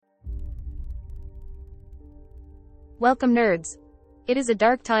Welcome nerds. It is a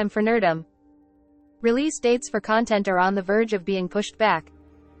dark time for nerdom. Release dates for content are on the verge of being pushed back.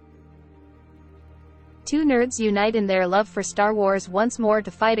 Two nerds unite in their love for Star Wars once more to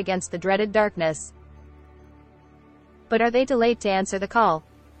fight against the dreaded darkness. But are they too late to answer the call?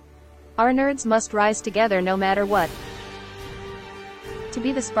 Our nerds must rise together no matter what. To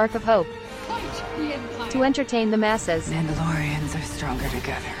be the spark of hope. To entertain the masses. Mandalorians are stronger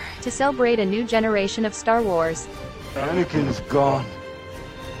together. To celebrate a new generation of Star Wars. Anakin's gone.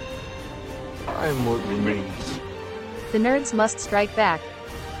 I'm what remains. The nerds must strike back.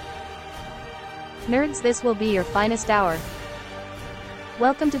 Nerds, this will be your finest hour.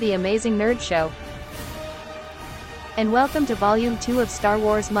 Welcome to the Amazing Nerd Show. And welcome to Volume 2 of Star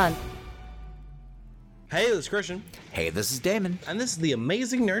Wars Month. Hey, this is Christian. Hey, this is Damon. And this is the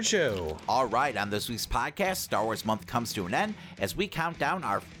Amazing Nerd Show. All right, on this week's podcast, Star Wars Month comes to an end as we count down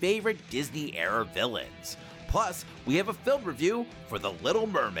our favorite Disney-era villains. Plus, we have a film review for The Little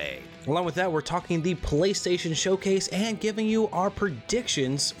Mermaid. Along with that, we're talking the PlayStation Showcase and giving you our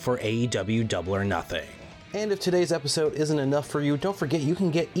predictions for AEW Double or Nothing. And if today's episode isn't enough for you, don't forget you can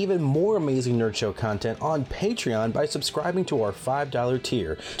get even more Amazing Nerd Show content on Patreon by subscribing to our $5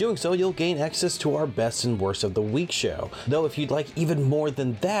 tier. Doing so, you'll gain access to our Best and Worst of the Week show. Though if you'd like even more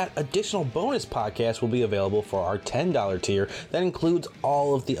than that, additional bonus podcasts will be available for our $10 tier that includes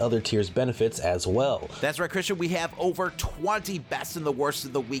all of the other tiers' benefits as well. That's right, Christian. We have over 20 Best and the Worst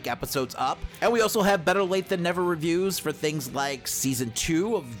of the Week episodes up. And we also have Better Late Than Never reviews for things like Season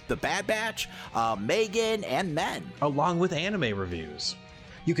 2 of The Bad Batch, Megan, and Men, along with anime reviews.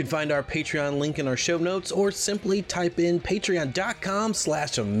 You can find our Patreon link in our show notes or simply type in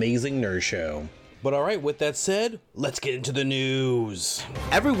patreon.com/AmazingNerdShow. But all right, with that said, let's get into the news.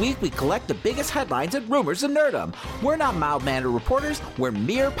 Every week we collect the biggest headlines and rumors in nerdom. We're not mild-mannered reporters, we're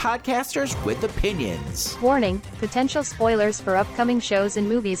mere podcasters with opinions. Warning, potential spoilers for upcoming shows and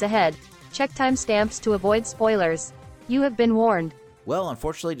movies ahead. Check timestamps to avoid spoilers. You have been warned. Well,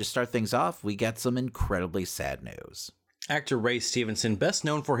 unfortunately, to start things off, we got some incredibly sad news. Actor Ray Stevenson, best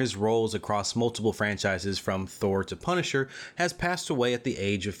known for his roles across multiple franchises from Thor to Punisher, has passed away at the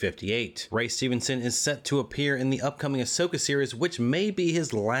age of 58. Ray Stevenson is set to appear in the upcoming Ahsoka series, which may be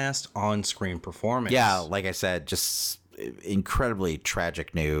his last on-screen performance. Yeah, like I said, just incredibly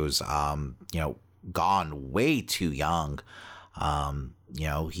tragic news. Gone way too young.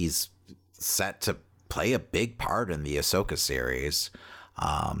 He's set to play a big part in the Ahsoka series.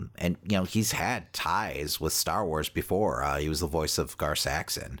 And he's had ties with Star Wars before. He was the voice of Gar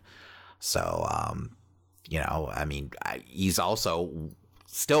Saxon. So, he's also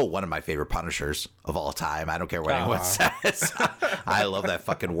still one of my favorite Punishers of all time. I don't care what anyone says. I love that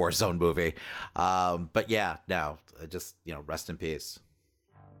fucking Warzone movie. But yeah, no, just, rest in peace.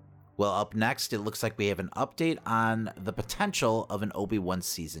 Well, up next, it looks like we have an update on the potential of an Obi-Wan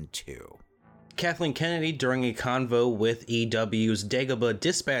Season 2. Kathleen Kennedy, during a convo with EW's Dagobah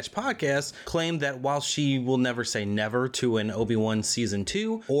Dispatch podcast, claimed that while she will never say never to an Obi-Wan Season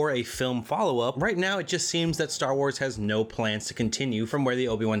 2 or a film follow-up, right now it just seems that Star Wars has no plans to continue from where the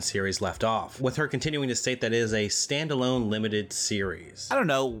Obi-Wan series left off, with her continuing to state that it is a standalone limited series. I don't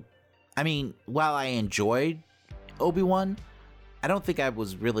know. I mean, while I enjoyed Obi-Wan, I don't think I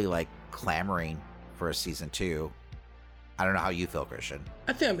was really, clamoring for a Season 2. I don't know how you feel, Christian.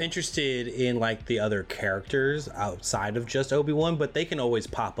 I think I'm interested in the other characters outside of just Obi-Wan, but they can always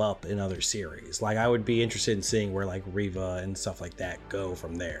pop up in other series. I would be interested in seeing where Reva and stuff like that go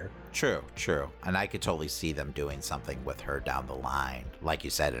from there. True. And I could totally see them doing something with her down the line, like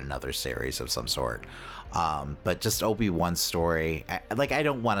you said, in another series of some sort. But just Obi-Wan's story, I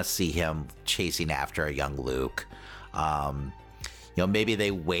don't want to see him chasing after a young Luke. Maybe they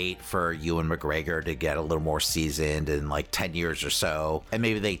wait for Ewan McGregor to get a little more seasoned in 10 years or so. And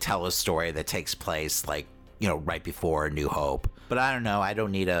maybe they tell a story that takes place right before A New Hope. But I don't know. I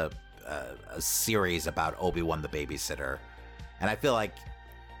don't need a series about Obi-Wan the babysitter. And I feel like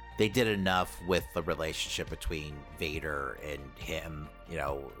they did enough with the relationship between Vader and him,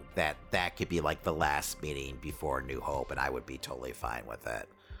 that could be the last meeting before A New Hope. And I would be totally fine with it.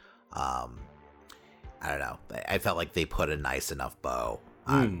 I don't know. I felt like they put a nice enough bow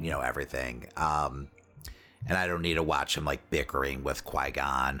on, everything. And I don't need to watch him bickering with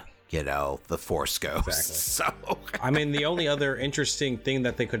Qui-Gon, the Force Ghost. Exactly. So, the only other interesting thing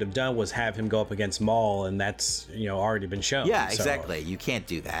that they could have done was have him go up against Maul, and that's, already been shown. Yeah, exactly. You can't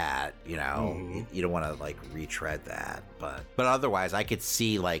do that, You don't want to retread that. But otherwise, I could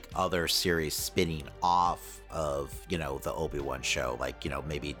see other series spinning off of, the Obi-Wan show,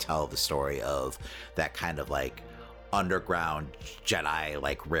 maybe tell the story of that kind of underground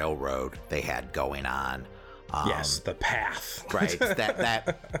Jedi railroad they had going on. Yes, the path. Right.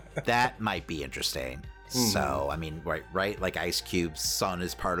 That might be interesting. So, I mean, right? Like Ice Cube's son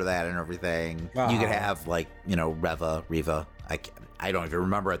is part of that and everything. You could have, like, you know, Reva, I don't even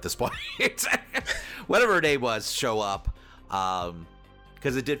remember at this point. Whatever her name was, show up.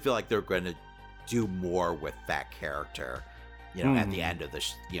 Because it did feel like they were going to do more with that character, you know, at the end of the,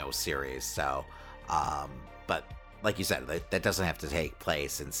 series. So, but like you said, that doesn't have to take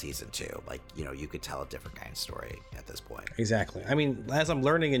place in season 2. Like, you know, you could tell a different kind of story at this point. Exactly. I mean, as I'm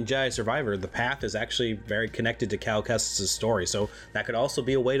learning in Jedi Survivor, the path is actually very connected to Cal Kestis' story. So that could also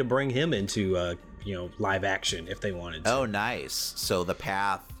be a way to bring him into, live action if they wanted to. Oh, nice. So the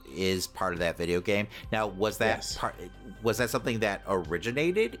path is part of that video game. Now, was that something that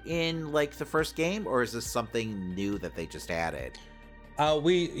originated in, like, the first game, or is this something new that they just added?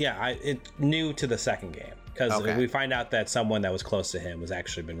 It's new to the second game, because we find out that someone that was close to him has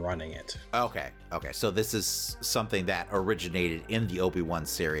actually been running it. Okay. So this is something that originated in the Obi-Wan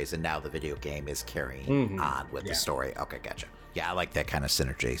series, and now the video game is carrying on with the story. Okay, gotcha. Yeah, I like that kind of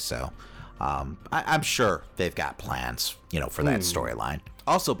synergy. So I'm sure they've got plans, for that storyline.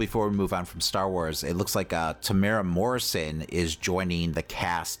 Also, before we move on from Star Wars, it looks like Tamara Morrison is joining the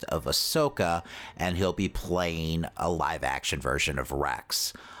cast of Ahsoka, and he'll be playing a live-action version of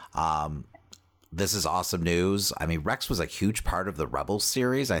Rex. This is awesome news. I mean, Rex was a huge part of the Rebels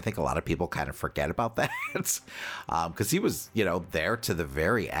series. I think a lot of people kind of forget about that because he was, there to the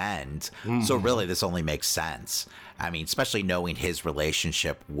very end. So really, this only makes sense. I mean, especially knowing his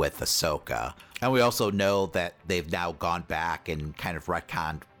relationship with Ahsoka. And we also know that they've now gone back and kind of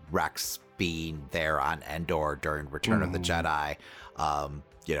retconned Rex being there on Endor during Return of the Jedi.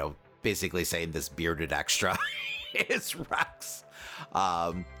 Basically saying this bearded extra is Rex.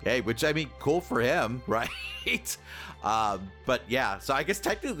 Which, I mean, cool for him, right? But yeah, so I guess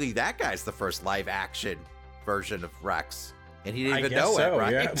technically that guy's the first live action version of Rex, and he didn't even know it,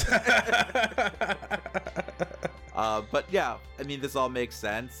 right? Yeah. But yeah, I mean, this all makes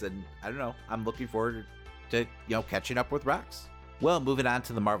sense, and I don't know, I'm looking forward to catching up with Rex. Well, moving on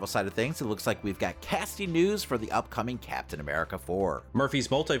to the Marvel side of things, it looks like we've got casting news for the upcoming Captain America 4. Murphy's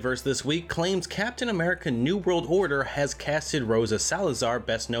Multiverse this week claims Captain America New World Order has casted Rosa Salazar,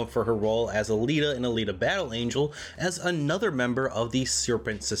 best known for her role as Alita in Alita Battle Angel, as another member of the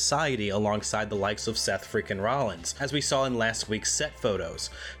Serpent Society alongside the likes of Seth freaking Rollins, as we saw in last week's set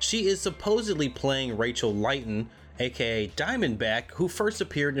photos. She is supposedly playing Rachel Lighton, aka Diamondback, who first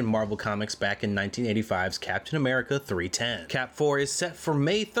appeared in Marvel Comics back in 1985's Captain America 310. Cap 4 is set for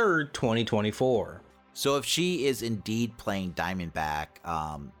May 3rd, 2024. So if she is indeed playing Diamondback,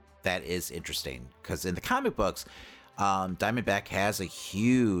 that is interesting, because in the comic books, Diamondback has a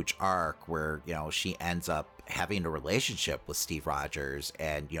huge arc where, she ends up having a relationship with Steve Rogers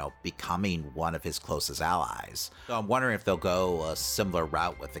and, becoming one of his closest allies. So I'm wondering if they'll go a similar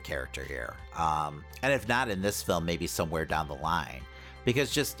route with the character here. And if not in this film, maybe somewhere down the line.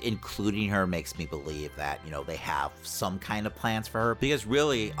 Because just including her makes me believe that, they have some kind of plans for her. Because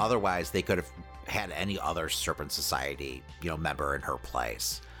really, otherwise, they could have had any other Serpent Society, member in her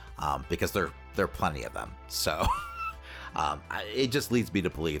place. Because there are plenty of them. So... it just leads me to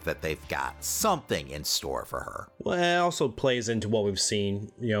believe that they've got something in store for her. Well, it also plays into what we've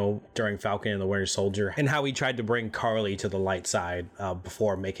seen, during Falcon and the Winter Soldier, and how he tried to bring Carly to the light side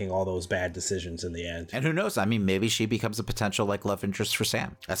before making all those bad decisions in the end. And who knows? I mean, maybe she becomes a potential love interest for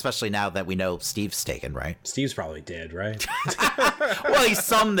Sam, especially now that we know Steve's taken, right? Steve's probably dead, right? Well, he's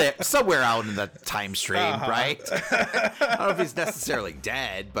somewhere out in the time stream, right? I don't know if he's necessarily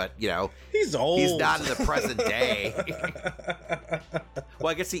dead, but he's old. He's not in the present day.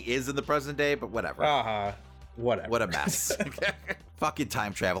 Well, I guess he is in the present day, but whatever. Whatever. What a mess. Fucking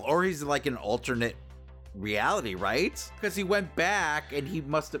time travel. Or he's like an alternate reality, right? Because he went back and he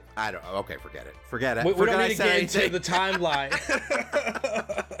must have... I don't... Okay, forget it. We don't need to get into the timeline.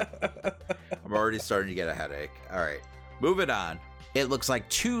 I'm already starting to get a headache. All right, moving on. It looks like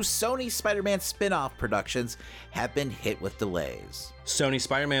 2 Sony Spider-Man spin-off productions have been hit with delays. Sony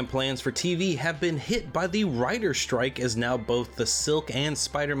Spider-Man plans for TV have been hit by the writer's strike, as now both the Silk and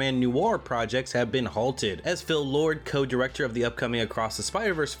Spider-Man Noir projects have been halted, as Phil Lord, co-director of the upcoming Across the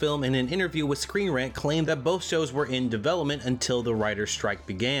Spider-Verse film, in an interview with Screen Rant claimed that both shows were in development until the writer's strike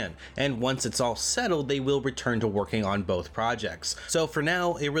began, and once it's all settled, they will return to working on both projects. So for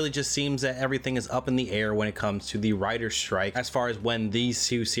now, it really just seems that everything is up in the air when it comes to the writer's strike, as far as when these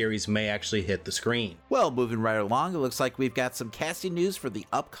 2 series may actually hit the screen. Well, moving right along, it looks like we've got some casting news for the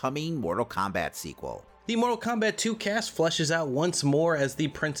upcoming Mortal Kombat sequel. The Mortal Kombat 2 cast fleshes out once more as the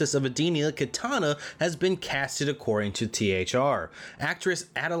Princess of Edenia, Kitana, has been casted according to THR. Actress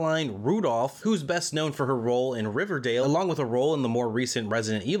Adeline Rudolph, who's best known for her role in Riverdale, along with a role in the more recent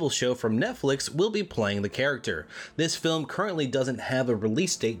Resident Evil show from Netflix, will be playing the character. This film currently doesn't have a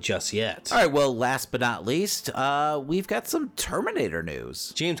release date just yet. Alright, well, last but not least, we've got some Terminator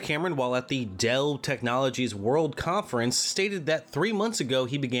news. James Cameron, while at the Dell Technologies World Conference, stated that 3 months ago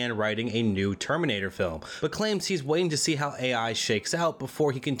he began writing a new Terminator film, but claims he's waiting to see how AI shakes out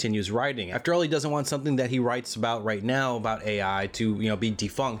before he continues writing. After all, he doesn't want something that he writes about right now about AI to, be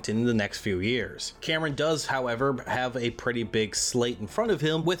defunct in the next few years. Cameron does, however, have a pretty big slate in front of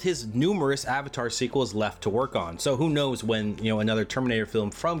him with his numerous Avatar sequels left to work on, so who knows when, another Terminator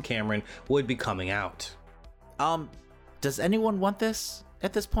film from Cameron would be coming out. Does anyone want this?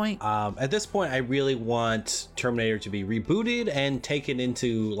 At this point? At this point, I really want Terminator to be rebooted and taken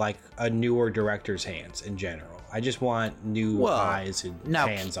into like a newer director's hands in general. I just want new eyes and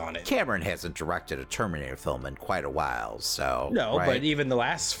hands on it. Cameron hasn't directed a Terminator film in quite a while, so... No, right? But even the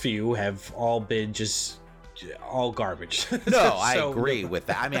last few have all been just all garbage. No, I agree with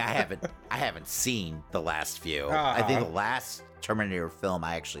that. I mean, I haven't seen the last few. I think the last Terminator film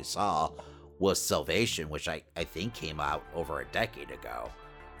I actually saw was Salvation, which I think came out over a decade ago.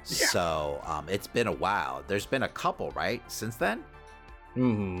 Yeah. So it's been a while. There's been a couple, right, since then?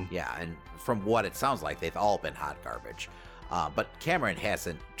 Mm-hmm. Yeah, and from what it sounds like, they've all been hot garbage. But Cameron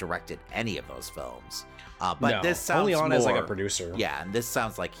hasn't directed any of those films. But no, this sounds only on more, as like a producer. Yeah, and this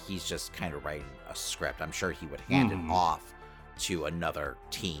sounds like he's just kind of writing a script. I'm sure he would hand it off to another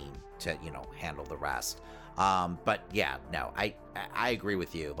team to, handle the rest. But yeah, no, I agree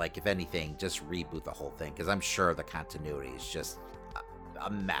with you. Like, if anything, just reboot the whole thing, because I'm sure the continuity is just a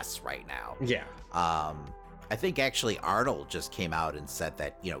mess right now. Yeah. I think actually Arnold just came out and said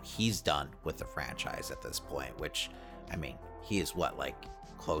that, he's done with the franchise at this point, which, I mean, he is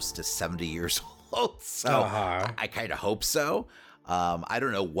close to 70 years old. So I kind of hope so. I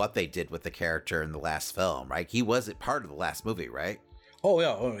don't know what they did with the character in the last film, right? He wasn't part of the last movie, right? Oh,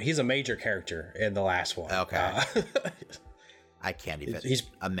 yeah. He's a major character in the last one. Okay. I can't even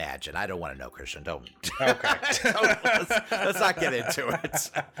imagine. I don't want to know, Christian. Don't. Okay. Let's not get into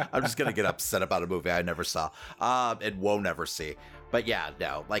it. I'm just going to get upset about a movie I never saw and won't ever see. But yeah,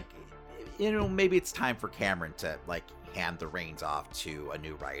 no. Maybe it's time for Cameron to, hand the reins off to a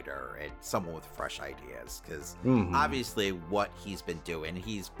new writer and someone with fresh ideas. Because obviously what he's been doing,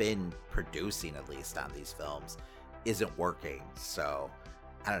 he's been producing at least on these films, isn't working. So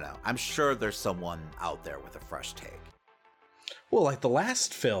I don't know. I'm sure there's someone out there with a fresh take. Well, the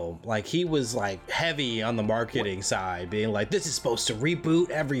last film, he was heavy on the marketing side, being this is supposed to reboot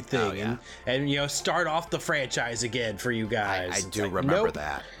everything and start off the franchise again for you guys. I do remember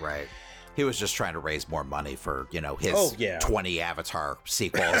that, right? He was just trying to raise more money for, his 20 Avatar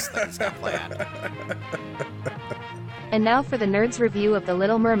sequels that he's got planned. And now for the Nerds review of The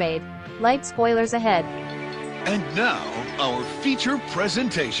Little Mermaid. Light spoilers ahead. And now, our feature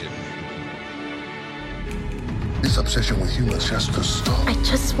presentation. This obsession with humans has to stop. I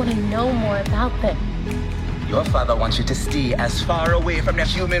just want to know more about them. Your father wants you to stay as far away from the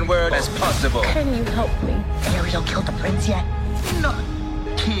human world as possible. Can you help me? Ariel killed the prince yet? Not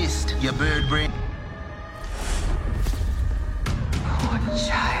kissed, your bird brain. Poor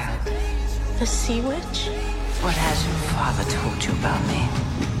child. The Sea Witch? What has your father told you about me?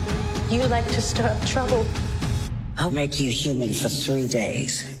 You like to stir up trouble. I'll make you human for 3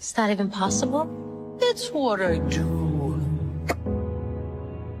 days. Is that even possible? It's what I do.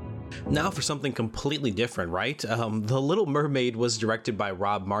 Now for something completely different, right? The Little Mermaid was directed by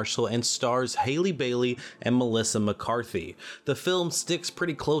Rob Marshall and stars Halle Bailey and Melissa McCarthy. The film sticks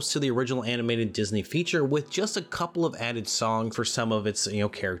pretty close to the original animated Disney feature with just a couple of added songs for some of its,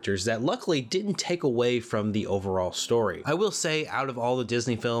 characters that luckily didn't take away from the overall story. I will say, out of all the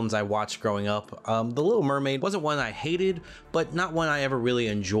Disney films I watched growing up, The Little Mermaid wasn't one I hated, but not one I ever really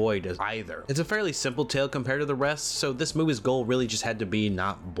enjoyed either. It's a fairly simple tale compared to the rest, so this movie's goal really just had to be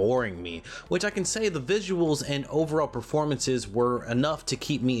not boring me, which I can say the visuals and overall performances were enough to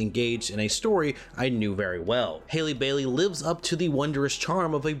keep me engaged in a story I knew very well. Halle Bailey lives up to the wondrous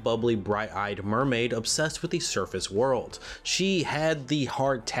charm of a bubbly, bright-eyed mermaid obsessed with the surface world. She had the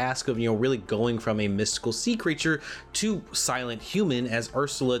hard task of, really going from a mystical sea creature to silent human as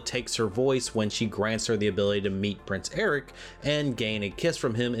Ursula takes her voice when she grants her the ability to meet Prince Eric and gain a kiss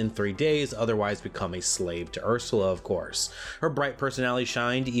from him in 3 days, otherwise become a slave to Ursula, of course. Her bright personality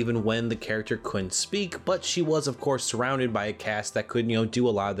shined even when when the character couldn't speak, but she was of course surrounded by a cast that could, do a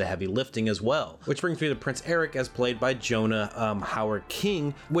lot of the heavy lifting as well. Which brings me to Prince Eric, as played by Jonah Howard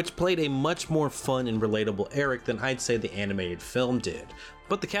King, which played a much more fun and relatable Eric than I'd say the animated film did.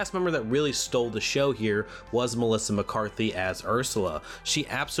 But the cast member that really stole the show here was Melissa McCarthy as Ursula. She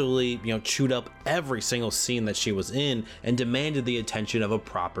absolutely, chewed up every single scene that she was in and demanded the attention of a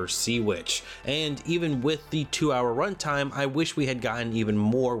proper sea witch. And even with the 2-hour runtime, I wish we had gotten even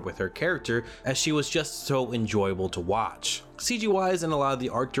more with her character, as she was just so enjoyable to watch. CG-wise and a lot of the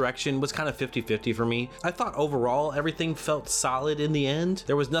art direction was kind of 50-50 for me. I thought overall everything felt solid in the end.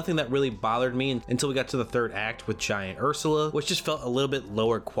 There was nothing that really bothered me until we got to the third act with Giant Ursula, which just felt a little bit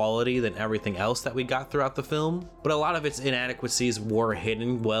lower quality than everything else that we got throughout the film. But a lot of its inadequacies were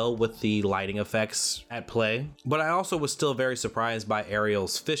hidden well with the lighting effects at play. But I also was still very surprised by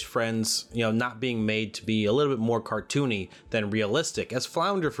Ariel's fish friends, not being made to be a little bit more cartoony than realistic, as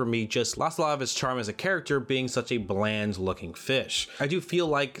Flounder for me just lost a lot of its charm as a character, being such a bland looking fish. I do feel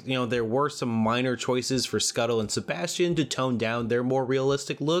like, there were some minor choices for Scuttle and Sebastian to tone down their more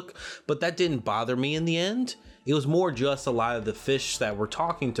realistic look, but that didn't bother me in the end. It was more just a lot of the fish that were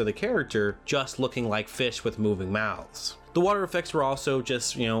talking to the character just looking like fish with moving mouths. The water effects were also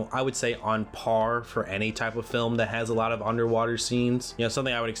just, I would say on par for any type of film that has a lot of underwater scenes.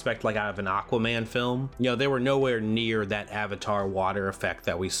 Something I would expect like out of an Aquaman film. They were nowhere near that Avatar water effect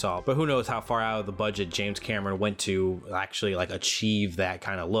that we saw. But who knows how far out of the budget James Cameron went to actually achieve that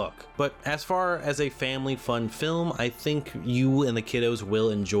kind of look. But as far as a family fun film, I think you and the kiddos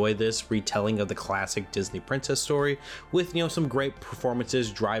will enjoy this retelling of the classic Disney princess story with, some great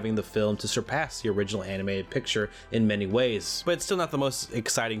performances driving the film to surpass the original animated picture in many ways. But it's still not the most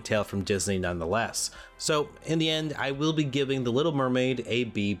exciting tale from Disney nonetheless. So in the end, I will be giving The Little Mermaid a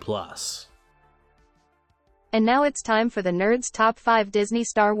B+. And now it's time for the Nerds' Top 5 Disney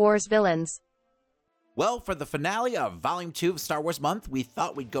Star Wars Villains. Well, for the finale of Volume 2 of Star Wars Month, we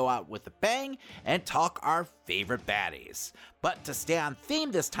thought we'd go out with a bang and talk our favorite baddies. But to stay on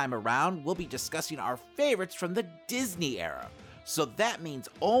theme this time around, we'll be discussing our favorites from the Disney era. So that means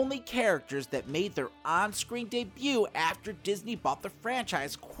only characters that made their on-screen debut after Disney bought the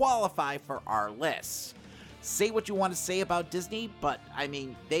franchise qualify for our lists. Say what you want to say about Disney, but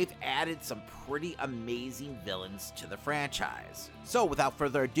they've added some pretty amazing villains to the franchise. So without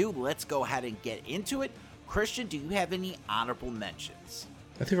further ado, let's go ahead and get into it. Christian, do you have any honorable mentions?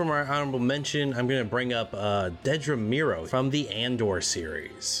 I think for my honorable mention, I'm going to bring up Dedra Meero from the Andor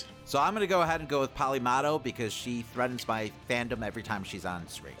series. So I'm going to go ahead and go with Polymato because she threatens my fandom every time she's on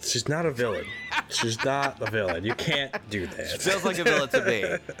screen. She's not a villain. She's not a villain. You can't do that. She feels like a villain to me.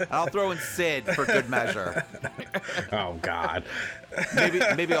 And I'll throw in Sid for good measure. Oh, God.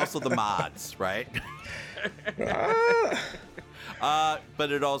 Maybe also the mods, right?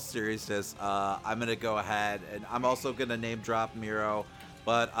 But in all seriousness, I'm going to go ahead and I'm also going to name drop Miro,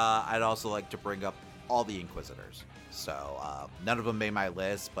 but I'd also like to bring up all the Inquisitors. So none of them made my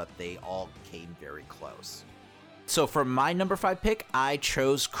list, but they all came very close. So for my number 5 pick, I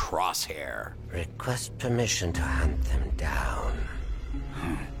chose Crosshair. Request permission to hunt them down.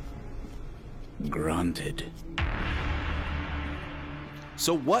 Granted.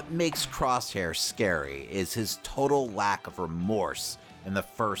 So what makes Crosshair scary is his total lack of remorse in the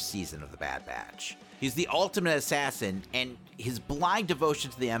first season of The Bad Batch. He's the ultimate assassin, and his blind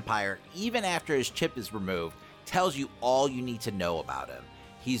devotion to the Empire, even after his chip is removed, tells you all you need to know about him.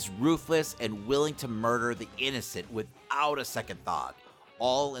 He's ruthless and willing to murder the innocent without a second thought,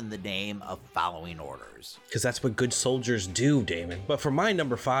 all in the name of following orders. Because that's what good soldiers do, Damon. But for my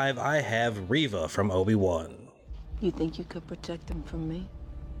number 5, I have Reva from Obi-Wan. You think you could protect them from me?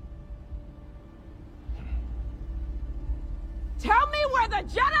 Tell me where the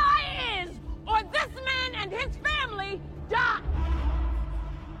Jedi is, or this man and his family die!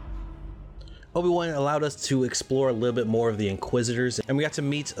 Obi-Wan allowed us to explore a little bit more of the Inquisitors, and we got to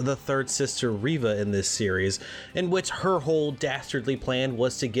meet the third sister Reva in this series, in which her whole dastardly plan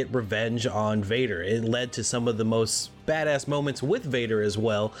was to get revenge on Vader. It led to some of the most badass moments with Vader as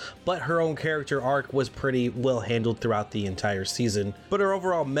well, but her own character arc was pretty well handled throughout the entire season. But her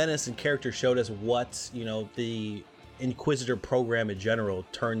overall menace and character showed us what, the Inquisitor program in general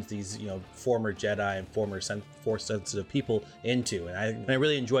turns these, former Jedi and former Force-sensitive people into, and I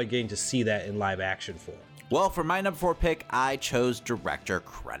really enjoyed getting to see that in live action form. Well, for my number 4 pick, I chose Director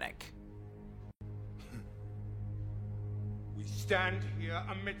Krennic. We stand here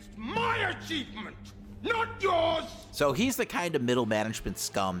amidst my achievement, not yours! So he's the kind of middle management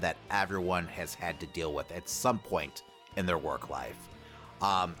scum that everyone has had to deal with at some point in their work life.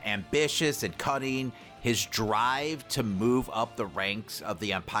 ambitious and cunning. His drive to move up the ranks of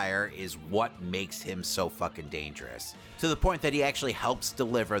the Empire is what makes him so fucking dangerous, to the point that he actually helps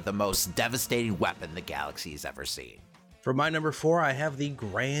deliver the most devastating weapon the galaxy's ever seen. For my number 4, I have the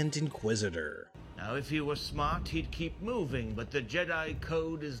Grand Inquisitor. Now, if he were smart, he'd keep moving, but the Jedi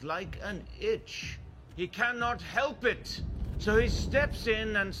Code is like an itch. He cannot help it, so he steps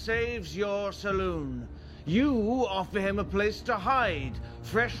in and saves your saloon. You offer him a place to hide,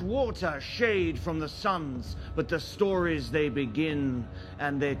 fresh water, shade from the suns, but the stories they begin,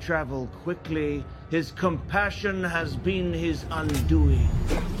 and they travel quickly. His compassion has been his undoing.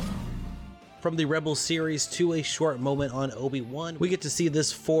 From the Rebels series to a short moment on Obi-Wan, we get to see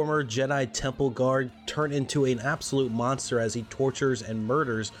this former Jedi Temple guard turn into an absolute monster as he tortures and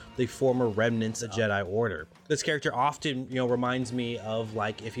murders the former remnants of Jedi Order. This character often, reminds me of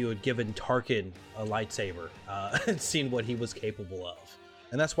like if you had given Tarkin a lightsaber and seen what he was capable of.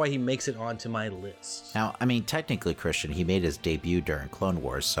 And that's why he makes it onto my list. Now, I mean, technically, Christian, he made his debut during Clone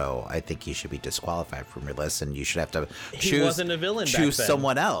Wars, so I think he should be disqualified from your list, and you should have to he wasn't a villain back then.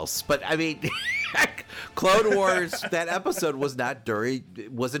 Someone else. But I mean, Clone Wars, that episode wasn't during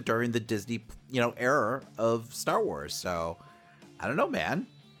the Disney, era of Star Wars. So I don't know, man.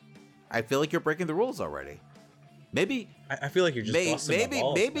 I feel like you're breaking the rules already. Maybe I feel like you're just busting my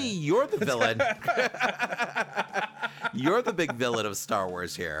balls, maybe man. You're the villain. You're the big villain of Star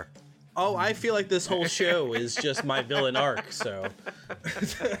Wars here. Oh, I feel like this whole show is just my villain arc, so.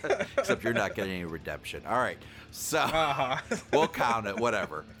 Except you're not getting any redemption. All right, so we'll count it,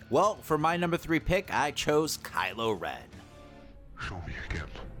 whatever. Well, for my number 3 pick, I chose Kylo Ren. Show me again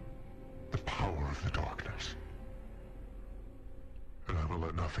the power of the darkness, and I will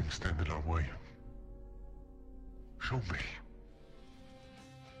let nothing stand in our way. Show me.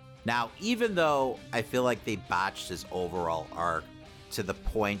 Now, even though I feel like they botched his overall arc to the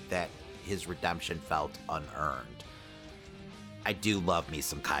point that his redemption felt unearned, I do love me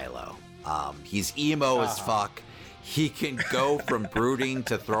some Kylo. He's emo as fuck. He can go from brooding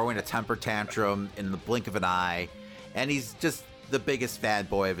to throwing a temper tantrum in the blink of an eye, and he's just the biggest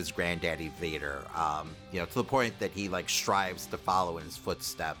fanboy of his granddaddy Vader. To the point that he strives to follow in his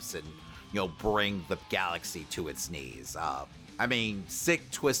footsteps and bring the galaxy to its knees. Sick,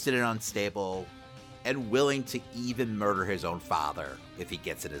 twisted, and unstable, and willing to even murder his own father if he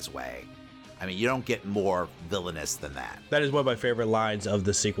gets in his way. You don't get more villainous than that. That is one of my favorite lines of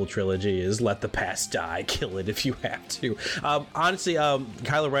the sequel trilogy is, let the past die, kill it if you have to. Honestly,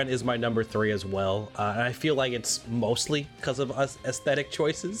 Kylo Ren is my number 3 as well. And I feel like it's mostly because of us aesthetic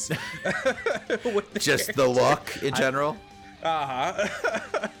choices. Just the look in general?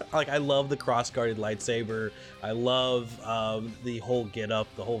 I love the cross-guarded lightsaber. I love the whole get-up,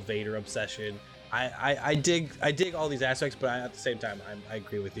 the whole Vader obsession. I dig all these aspects, but at the same time, I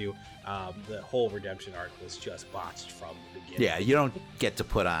agree with you. The whole redemption arc was just botched from the beginning. Yeah, you don't get to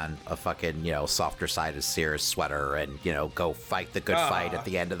put on a fucking, softer side of Sears sweater and, go fight the good fight at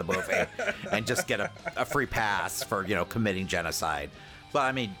the end of the movie and just get a free pass for, committing genocide.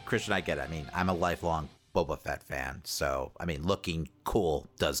 But, Christian, I get it. I'm a lifelong Boba Fett fan, so looking cool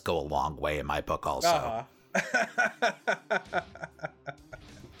does go a long way in my book also.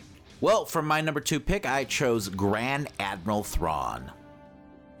 Well, for my number 2 pick, I chose Grand Admiral Thrawn.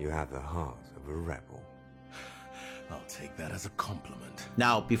 You have the heart of a rebel. I'll take that as a compliment.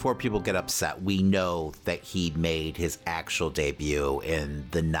 Now, before people get upset, we know that he made his actual debut in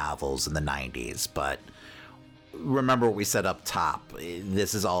the novels in the 90s, but remember what we said up top.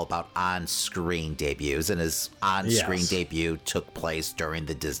 This is all about on-screen debuts, and his on-screen debut took place during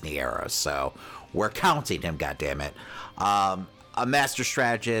the Disney era, so we're counting him, goddammit. A master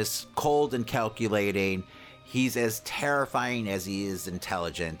strategist, cold and calculating. He's as terrifying as he is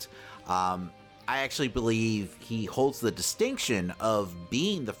intelligent. I actually believe he holds the distinction of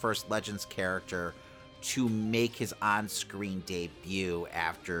being the first Legends character to make his on-screen debut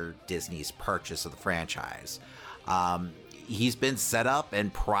after Disney's purchase of the franchise. He's been set up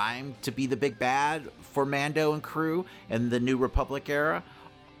and primed to be the big bad for Mando and crew in the New Republic era,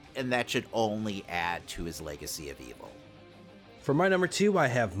 and that should only add to his legacy of evil. For my number 2, I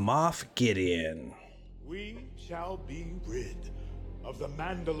have Moff Gideon. We shall be rid of the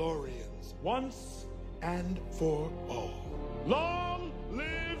Mandalorians once and for all. Long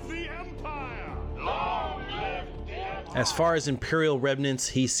live the Empire! Long live the Empire! As far as Imperial remnants,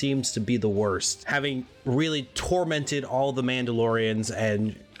 he seems to be the worst, having really tormented all the Mandalorians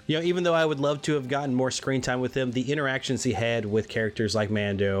and, You know, even though I would love to have gotten more screen time with him, the interactions he had with characters like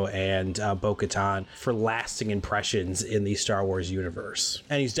Mando and Bo-Katan for lasting impressions in the Star Wars universe.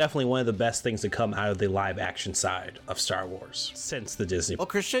 And he's definitely one of the best things to come out of the live action side of Star Wars since the Disney. Well,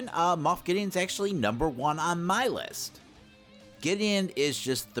 Christian, Moff Gideon's actually number one on my list. Gideon is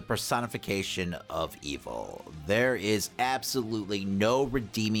just the personification of evil. There is absolutely no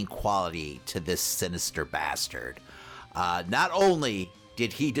redeeming quality to this sinister bastard. Not only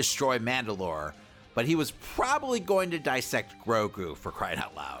did he destroy Mandalore, but he was probably going to dissect Grogu, for crying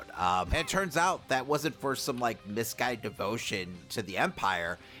out loud. And it turns out that wasn't for some like misguided devotion to the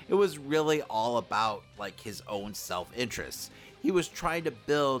Empire. It was really all about like his own self-interest. He was trying to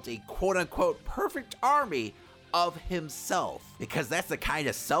build a quote-unquote perfect army of himself, because that's the kind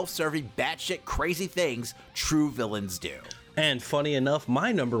of self-serving, batshit crazy things true villains do. And funny enough,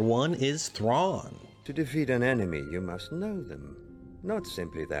 my number one is Thrawn. To defeat an enemy, you must know them. Not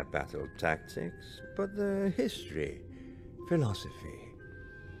simply their battle tactics, but their history, philosophy,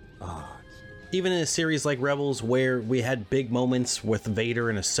 art. Even in a series like Rebels, where we had big moments with Vader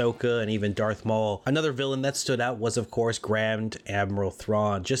and Ahsoka and even Darth Maul, another villain that stood out was, of course, Grand Admiral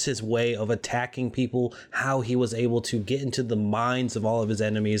Thrawn. Just his way of attacking people, how he was able to get into the minds of all of his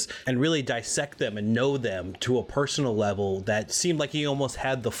enemies and really dissect them and know them to a personal level that seemed like he almost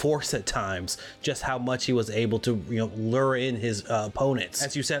had the Force at times, just how much he was able to, lure in his opponents.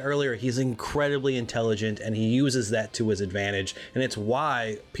 As you said earlier, he's incredibly intelligent and he uses that to his advantage, and it's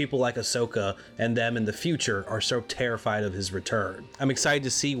why people like Ahsoka and them in the future are so terrified of his return. I'm excited to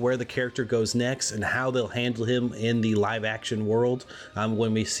see where the character goes next and how they'll handle him in the live action world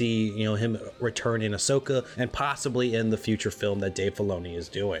when we see him return in Ahsoka and possibly in the future film that Dave Filoni is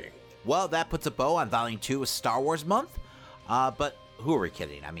doing. Well, that puts a bow on Volume 2 of Star Wars Month, but who are we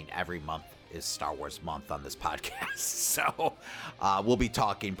kidding? I mean, every month is Star Wars Month on this podcast, so we'll be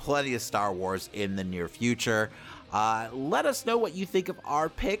talking plenty of Star Wars in the near future. Let us know what you think of our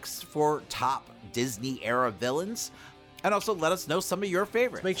picks for top Disney era villains, and also let us know some of your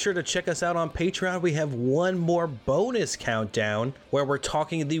favorites. Make sure to check us out on Patreon. We have one more bonus countdown where we're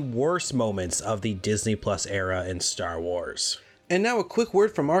talking the worst moments of the Disney Plus era in Star Wars. And now a quick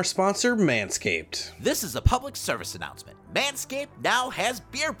word from our sponsor, Manscaped. This is a public service announcement. Manscaped now has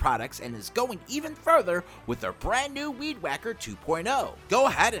beard products and is going even further with their brand new Weed Whacker 2.0. Go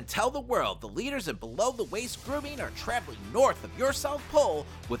ahead and tell the world the leaders in below-the-waist grooming are traveling north of your South Pole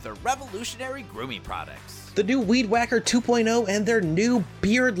with their revolutionary grooming products. The new Weed Whacker 2.0 and their new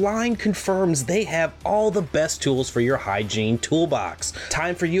beard line confirms they have all the best tools for your hygiene toolbox.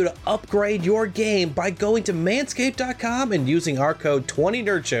 Time for you to upgrade your game by going to manscaped.com and using our code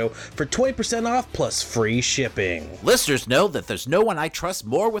 20NerdShow for 20% off plus free shipping. Listeners know that there's no one I trust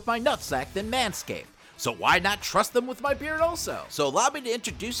more with my nutsack than Manscaped. So why not trust them with my beard also? So allow me to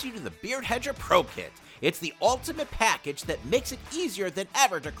introduce you to the Beard Hedger Pro Kit. It's the ultimate package that makes it easier than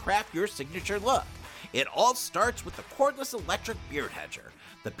ever to craft your signature look. It all starts with the cordless electric beard hedger.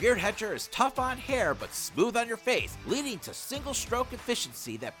 The beard hedger is tough on hair but smooth on your face, leading to single stroke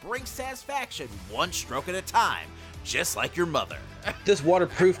efficiency that brings satisfaction one stroke at a time, just like your mother. This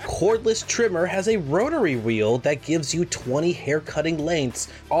waterproof cordless trimmer has a rotary wheel that gives you 20 hair cutting lengths,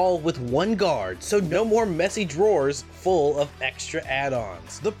 all with one guard, so no more messy drawers full of extra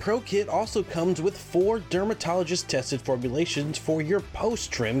add-ons. The Pro Kit also comes with 4 dermatologist tested formulations for your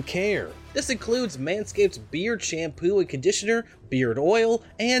post-trim care. This includes Manscaped's beard shampoo and conditioner, beard oil,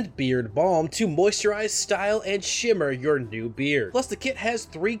 and beard balm to moisturize, style, and shimmer your new beard. Plus, the kit has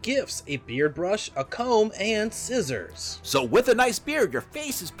 3 gifts: a beard brush, a comb, and scissors. So with a nice beard, your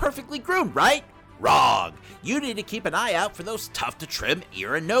face is perfectly groomed, right? Wrong! You need to keep an eye out for those tough-to-trim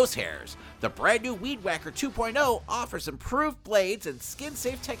ear and nose hairs. The brand new Weed Whacker 2.0 offers improved blades and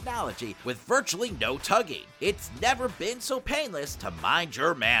skin-safe technology with virtually no tugging. It's never been so painless to mind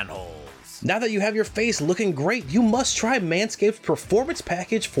your manholes. Now that you have your face looking great, you must try Manscaped's Performance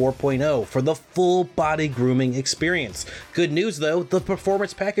Package 4.0 for the full body grooming experience. Good news though, the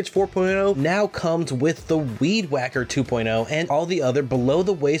Performance Package 4.0 now comes with the Weed Whacker 2.0 and all the other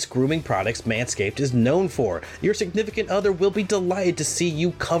below-the-waist grooming products Manscaped is known for. Your significant other will be delighted to see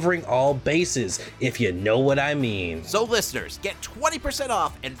you covering all bases, if you know what I mean. So listeners, get 20%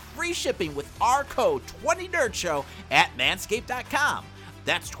 off and free shipping with our code 20NerdShow at manscaped.com.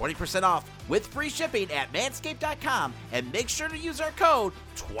 That's 20% off with free shipping at manscaped.com, and make sure to use our code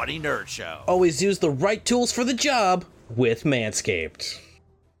 20NerdShow. Always use the right tools for the job with Manscaped.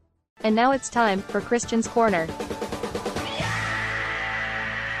 And now it's time for Christian's Corner.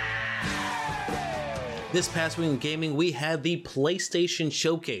 This past week in gaming, we had the PlayStation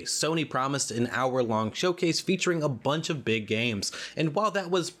Showcase. Sony promised an hour-long showcase featuring a bunch of big games. And while that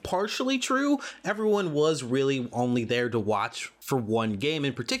was partially true, everyone was really only there to watch for one game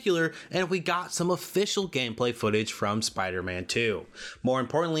in particular, and we got some official gameplay footage from Spider-Man 2. More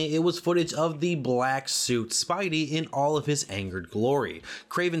importantly, it was footage of the black suit Spidey in all of his angered glory.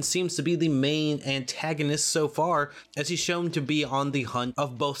 Kraven seems to be the main antagonist so far, as he's shown to be on the hunt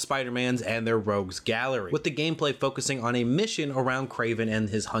of both Spider-Mans and their rogues gallery, with the gameplay focusing on a mission around Kraven and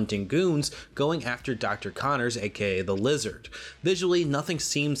his hunting goons going after Dr. Connors, aka the Lizard. Visually, nothing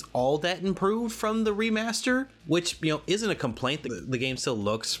seems all that improved from the remaster, which, isn't a complaint. The game still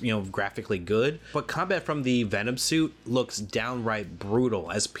looks, graphically good, but combat from the Venom suit looks downright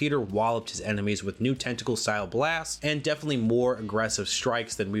brutal as Peter walloped his enemies with new tentacle-style blasts and definitely more aggressive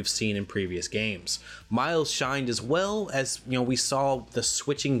strikes than we've seen in previous games. Miles shined as well as, we saw the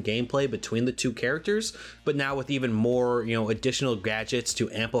switching gameplay between the two characters, but now with even more, additional gadgets to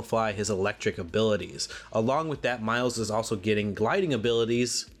amplify his electric abilities. Along with that, Miles is also getting gliding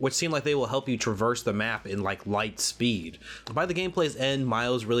abilities, which seem like they will help you traverse the map in light speed. By the gameplay's end,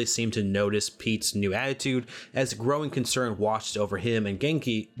 Miles really seemed to notice Pete's new attitude as growing concern washed over him and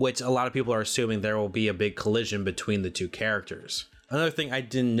Genki, which a lot of people are assuming there will be a big collision between the two characters. Another thing I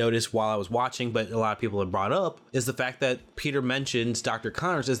didn't notice while I was watching, but a lot of people have brought up, is the fact that Peter mentions Dr.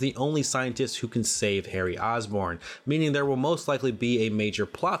 Connors as the only scientist who can save Harry Osborn, meaning there will most likely be a major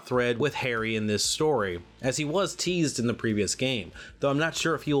plot thread with Harry in this story, as he was teased in the previous game, though I'm not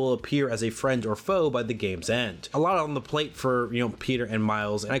sure if he will appear as a friend or foe by the game's end. A lot on the plate for, Peter and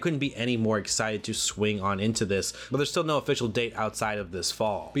Miles, and I couldn't be any more excited to swing on into this, but there's still no official date outside of this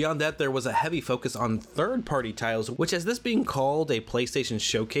fall. Beyond that, there was a heavy focus on third-party titles, which, as this being called a PlayStation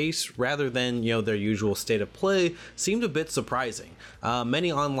Showcase rather than their usual state of play, seemed a bit surprising.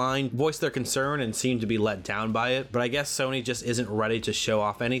 Many online voiced their concern and seemed to be let down by it, but I guess Sony just isn't ready to show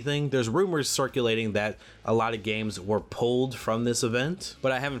off anything. There's rumors circulating that a lot of games were pulled from this event,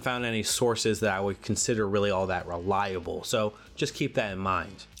 but I haven't found any sources that I would consider really all that reliable, so just keep that in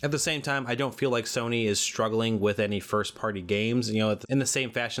mind. At the same time, I don't feel like Sony is struggling with any first-party games, in the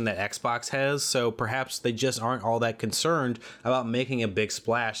same fashion that Xbox has, so perhaps they just aren't all that concerned about making a big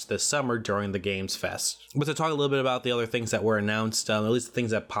splash this summer during the Games Fest. But to talk a little bit about the other things that were announced, at least the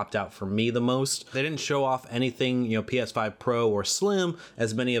things that popped out for me the most, they didn't show off anything, PS5 Pro or Slim,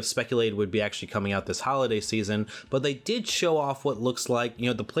 as many have speculated would be actually coming out this holiday season, but they did show off what looks like,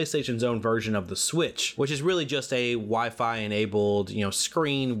 the PlayStation's own version of the Switch, which is really just a Wi-Fi enabled,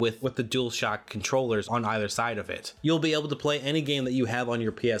 screen with the DualShock controllers on either side of it. You'll be able to play any game that you have on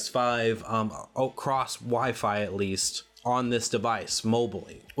your PS5 across Wi-Fi at least on this device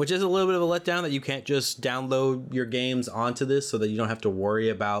mobilely, which is a little bit of a letdown that you can't just download your games onto this so that you don't have to worry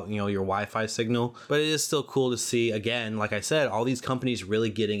about your Wi-Fi signal. But it is still cool to see, again, like I said, all these companies really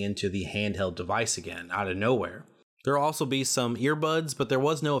getting into the handheld device again out of nowhere. There will also be some earbuds, but there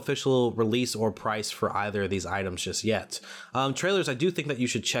was no official release or price for either of these items just yet. Trailers I do think that you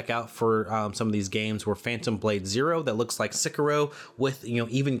should check out for some of these games were Phantom Blade Zero, that looks like Sekiro with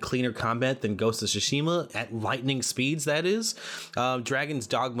even cleaner combat than Ghost of Tsushima at lightning speeds, that is. Dragon's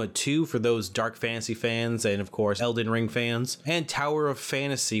Dogma 2 for those Dark Fantasy fans, and of course Elden Ring fans. And Tower of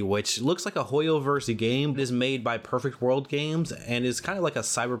Fantasy, which looks like a Hoyoverse game, but is made by Perfect World Games and is kind of like a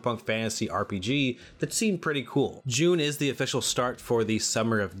cyberpunk fantasy RPG that seemed pretty cool. June is the official start for the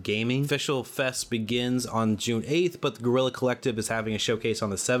Summer of Gaming. Official Fest begins on June 8th, but the Guerrilla Collective is having a showcase on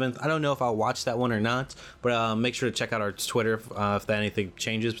the 7th. I don't know if I'll watch that one or not, but make sure to check out our Twitter if anything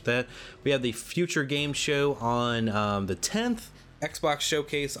changes with that. We have the Future Game Show on the 10th. Xbox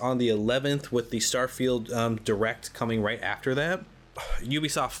Showcase on the 11th with the Starfield Direct coming right after that.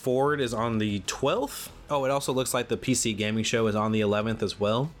 Ubisoft Forward is on the 12th. Oh, it also looks like the PC Gaming Show is on the 11th as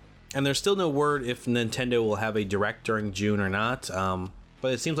well. And there's still no word if Nintendo will have a Direct during June or not,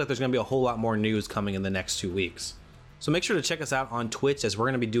 but it seems like there's going to be a whole lot more news coming in the next 2 weeks. So make sure to check us out on Twitch, as we're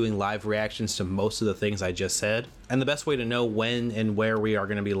going to be doing live reactions to most of the things I just said. And the best way to know when and where we are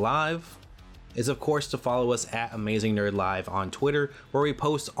going to be live is, of course, to follow us at Amazing Nerd Live on Twitter, where we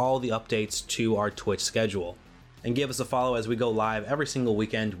post all the updates to our Twitch schedule. And give us a follow as we go live every single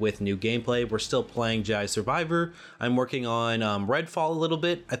weekend with new gameplay. We're still playing Jedi Survivor. I'm working on Redfall a little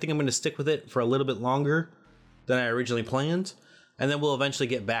bit. I think I'm going to stick with it for a little bit longer than I originally planned. And then we'll eventually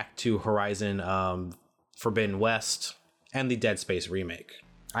get back to Horizon Forbidden West and the Dead Space remake.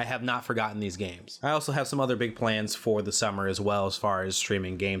 I have not forgotten these games. I also have some other big plans for the summer as well, as far as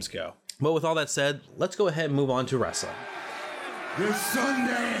streaming games go. But with all that said, let's go ahead and move on to wrestling. This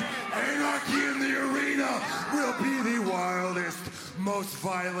Sunday, anarchy in the arena will be the wildest, most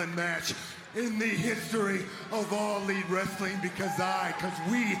violent match in the history of All Elite Wrestling because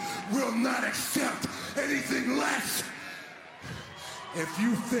we will not accept anything less. If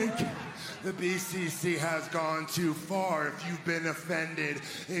you think the BCC has gone too far, if you've been offended,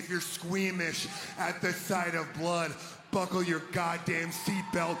 if you're squeamish at the sight of blood, buckle your goddamn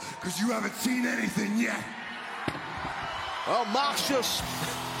seatbelt because you haven't seen anything yet. Well, Mox just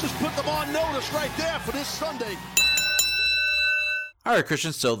put them on notice right there for this Sunday. All right,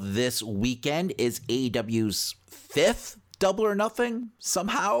 Christian, so this weekend is AEW's 5th Double or Nothing,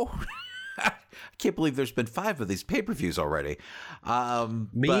 somehow. I can't believe there's been 5 of these pay-per-views already.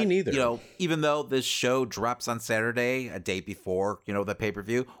 Me neither. You know, even though this show drops on Saturday, a day before, the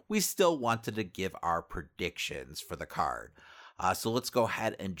pay-per-view, we still wanted to give our predictions for the card. So let's go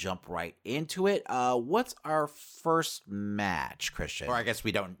ahead and jump right into it. What's our first match, Christian? Or I guess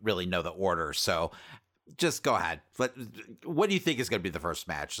we don't really know the order, so just go ahead. What do you think is going to be the first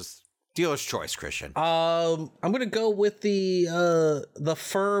match? Just dealer's choice, Christian. I'm going to go with the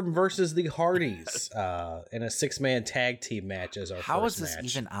Firm versus the Hardys in a 6-man tag team match as our first match. How is this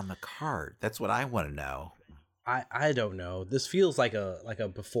even on the card? That's what I want to know. I don't know. This feels like a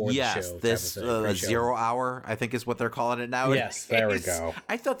before the show. Yes, this 0 hour, I think is what they're calling it now. Yes, there we go.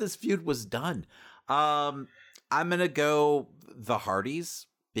 I thought this feud was done. I'm going to go the Hardys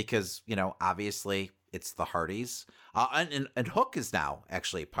because, obviously it's the Hardys. And Hook is now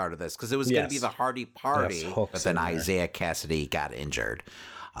actually part of this because it was going to be the Hardy Party, but then Isaiah Cassidy got injured.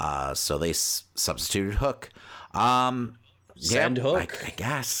 So they substituted Hook. Send Hook. I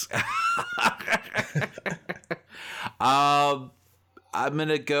guess. I'm going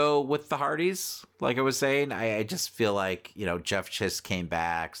to go with the Hardys. Like I was saying, I just feel like, Jeff Chiss came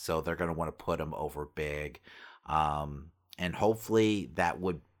back, so they're going to want to put him over big. And hopefully that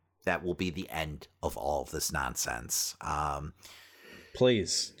will be the end of all of this nonsense.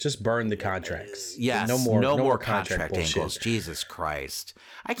 Please, just burn the contracts. Yes, no more contract angles. Jesus Christ.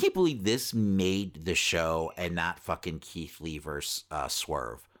 I can't believe this made the show and not fucking Keith Lee versus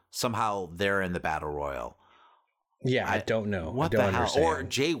Swerve. Somehow they're in the Battle Royal. Yeah, I don't know. What the hell? Or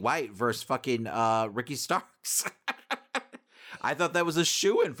Jay White versus fucking Ricky Starks. I thought that was a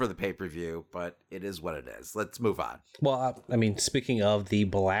shoo-in for the pay-per-view, but it is what it is. Let's move on. Well, speaking of the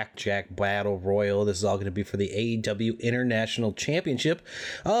Blackjack Battle Royal, this is all going to be for the AEW International Championship,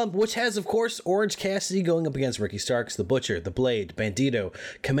 which has, of course, Orange Cassidy going up against Ricky Starks, The Butcher, The Blade, Bandito,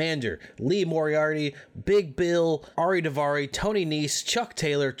 Commander, Lee Moriarty, Big Bill, Ari Daivari, Tony Nese, Chuck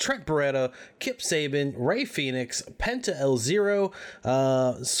Taylor, Trent Beretta, Kip Sabian, Ray Phoenix, Penta El Zero,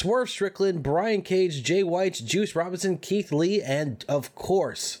 Swerve Strickland, Brian Cage, Jay White, Juice Robinson, Keith Lee, and, of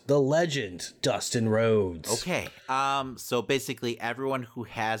course, the legend, Dustin Rhodes. Okay, so basically everyone who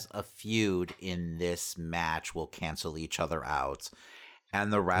has a feud in this match will cancel each other out,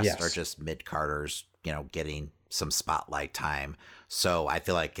 and the rest are just mid-carders, getting some spotlight time. So I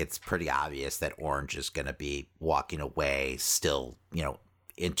feel like it's pretty obvious that Orange is going to be walking away still,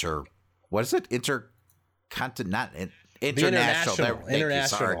 international. International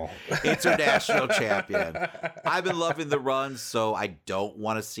champion. I've been loving the run, so I don't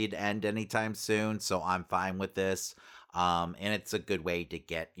want to see it end anytime soon. So I'm fine with this. And it's a good way to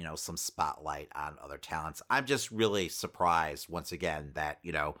get, some spotlight on other talents. I'm just really surprised once again that,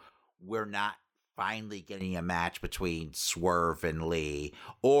 we're not finally getting a match between Swerve and Lee,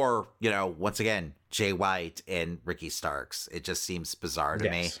 or, once again, Jay White and Ricky Starks. It just seems bizarre to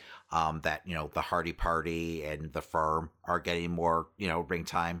me. That, the Hardy Party and the Firm are getting more, ring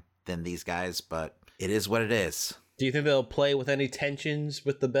time than these guys, but it is what it is. Do you think they'll play with any tensions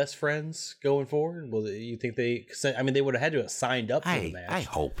with the Best Friends going forward? Well, you think they would have had to have signed up for the match. I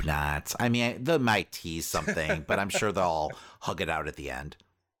hope not. They might tease something, but I'm sure they'll all hug it out at the end.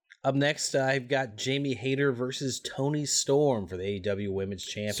 Up next, I've got Jamie Hayter versus Toni Storm for the AEW Women's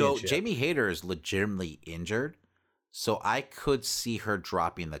Championship. So Jamie Hayter is legitimately injured. So I could see her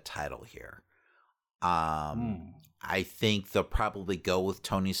dropping the title here. I think they'll probably go with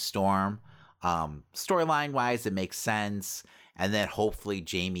Toni Storm. Storyline wise, it makes sense. And then hopefully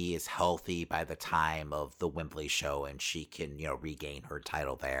Jamie is healthy by the time of the Wembley show and she can, regain her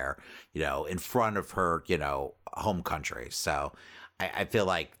title there, in front of her, home country. So I feel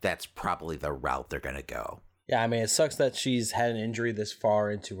like that's probably the route they're going to go. Yeah, it sucks that she's had an injury this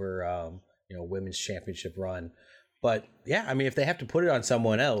far into her, women's championship run. But yeah, if they have to put it on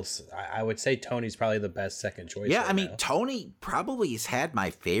someone else, I would say Tony's probably the best second choice. Yeah, Tony probably has had my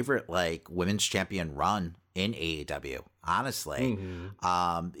favorite women's champion run in AEW, honestly.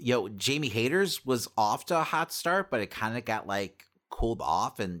 Mm-hmm. Jamie Hayter's was off to a hot start, but it kind of got cooled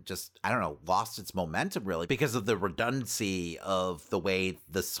off and just, I don't know, lost its momentum really because of the redundancy of the way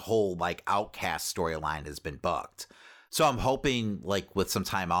this whole like Outcast storyline has been booked. So I'm hoping like with some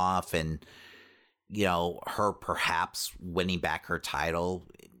time off and, you know, her perhaps winning back her title,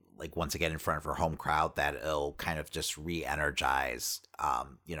 like once again in front of her home crowd, that it'll kind of just re-energize,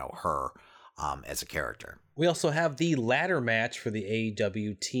 you know, her as a character. We also have the ladder match for the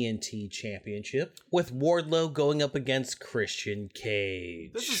AEW TNT Championship with Wardlow going up against Christian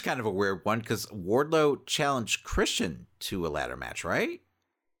Cage. This is kind of a weird one because Wardlow challenged Christian to a ladder match, right?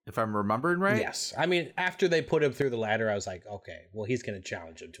 If I'm remembering right? Yes. I mean, after they put him through the ladder, I was like, okay, well, he's going to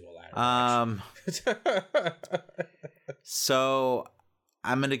challenge him to a ladder match. So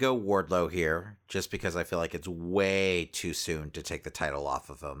I'm going to go Wardlow here just because I feel like it's way too soon to take the title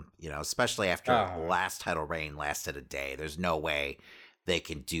off of him, you know, especially after last title reign lasted a day. There's no way they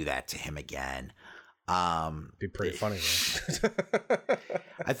can do that to him again. Be pretty funny, though.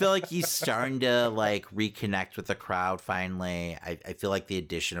 I feel like he's starting to like reconnect with the crowd finally. I feel like the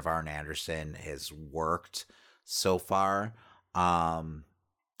addition of Arn Anderson has worked so far.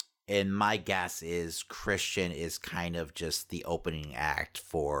 And my guess is Christian is kind of just the opening act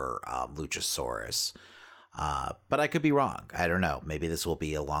for Luchasaurus. But I could be wrong. I don't know. Maybe this will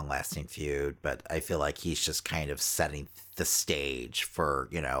be a long-lasting feud, but I feel like he's just kind of setting the stage for,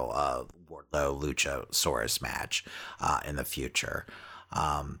 you know, a Wardlow Luchasaurus match in the future.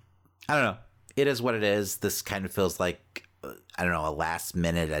 I don't know. It is what it is. This kind of feels like, I don't know, a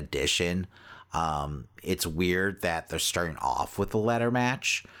last-minute addition. It's weird that they're starting off with a ladder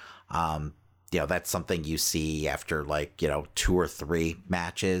match. You know, that's something you see after like, you know, 2 or 3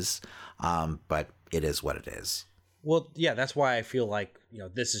 matches. But it is what it is. Well, yeah, that's why I feel like, you know,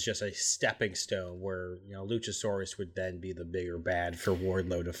 this is just a stepping stone where, you know, Luchasaurus would then be the bigger bad for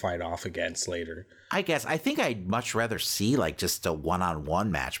Wardlow to fight off against later. I guess I think I'd much rather see like just a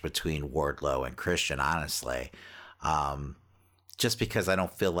one-on-one match between Wardlow and Christian, honestly. Just because I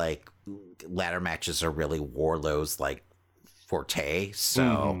don't feel like ladder matches are really Wardlow's like forte.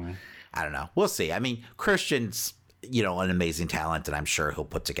 So I don't know. We'll see. I mean, Christian's, you know, an amazing talent, and I'm sure he'll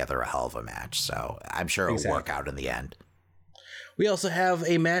put together a hell of a match. So I'm sure it'll work out in the end. We also have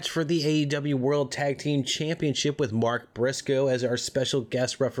a match for the AEW World Tag Team Championship with Mark Briscoe as our special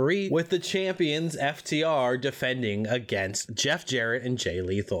guest referee, with the champions FTR defending against Jeff Jarrett and Jay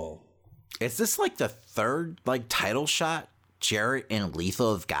Lethal. Is this like the third like title shot Jarrett and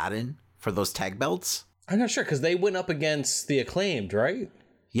Lethal have gotten for those tag belts? I'm not sure because they went up against the Acclaimed, right?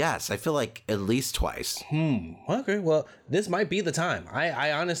 Yes, I feel like at least twice. Okay, well, this might be the time.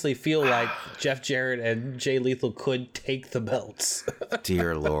 I honestly feel like Jeff Jarrett and Jay Lethal could take the belts.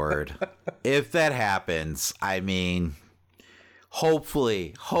 Dear Lord. If that happens, I mean,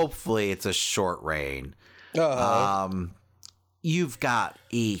 hopefully it's a short reign. You've got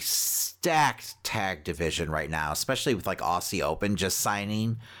a stacked tag division right now, especially with like Aussie Open just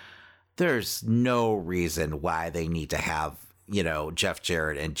signing. There's no reason why they need to have, you know, Jeff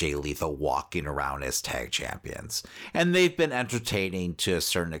Jarrett and Jay Lethal walking around as tag champions. And they've been entertaining to a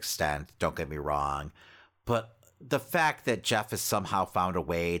certain extent, don't get me wrong. But the fact that Jeff has somehow found a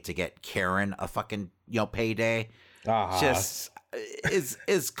way to get Karen a fucking, you know, payday just is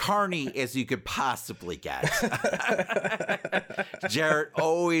as carny as you could possibly get. Jarrett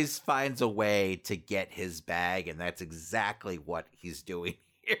always finds a way to get his bag, and that's exactly what he's doing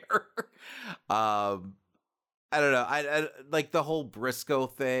here. I don't know. I like the whole Briscoe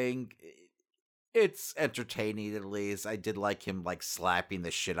thing. It's entertaining, at least. I did like him like slapping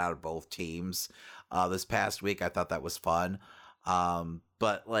the shit out of both teams this past week. I thought that was fun.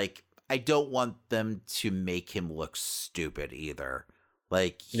 But like, I don't want them to make him look stupid either.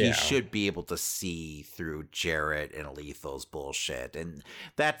 Like, he should be able to see through Jarrett and Lethal's bullshit, and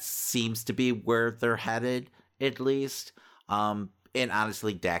that seems to be where they're headed, at least. And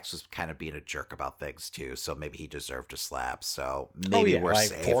honestly, Dax was kind of being a jerk about things too, so maybe he deserved a slap. So maybe we're like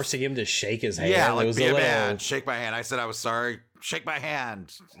safe. Forcing him to shake his hand. Yeah, like, it was be a man, shake my hand. I said I was sorry. Shake my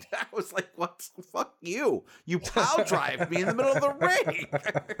hand. I was like, what the fuck you? You pile drive me in the middle of the ring.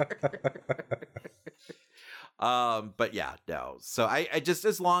 But yeah, no. So I just,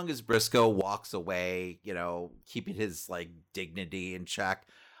 as long as Briscoe walks away, you know, keeping his like dignity in check,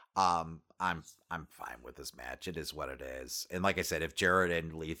 I'm fine with this match. It is what it is. And like I said, if Jarrett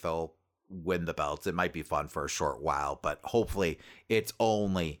and Lethal win the belts, it might be fun for a short while, but hopefully it's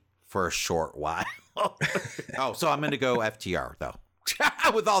only for a short while. Oh, so I'm going to go FTR though.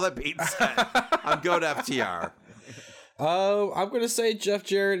 With all that being said, I'm going to FTR. I'm going to say Jeff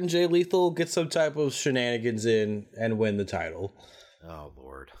Jarrett and Jay Lethal get some type of shenanigans in and win the title. Oh,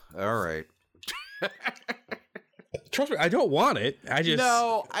 Lord. All right. Trust me, I don't want it.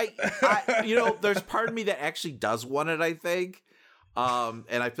 No, I there's part of me that actually does want it, I think. And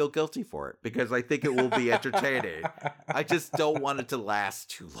I feel guilty for it because I think it will be entertaining. I just don't want it to last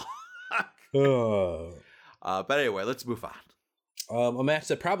too long. But anyway, let's move on. A match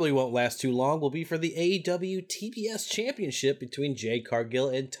that probably won't last too long will be for the AEW TBS Championship between Jade Cargill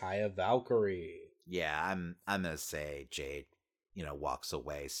and Taya Valkyrie. Yeah, I'm gonna say Jade, walks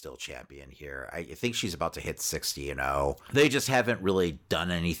away still champion here. I think she's about to hit 60-0. They just haven't really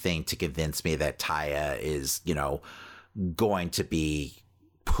done anything to convince me that Taya is, going to be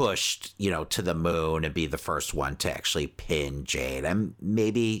pushed, to the moon and be the first one to actually pin Jade. And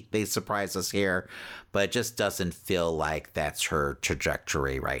maybe they surprise us here, but it just doesn't feel like that's her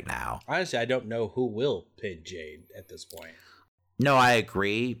trajectory right now. Honestly, I don't know who will pin Jade at this point. No, I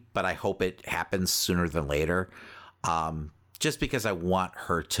agree, but I hope it happens sooner than later. Just because I want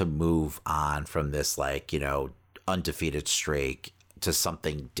her to move on from this, undefeated streak to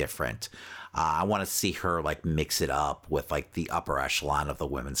something different. I want to see her mix it up with the upper echelon of the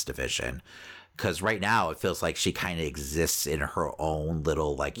women's division. Because right now it feels like she kind of exists in her own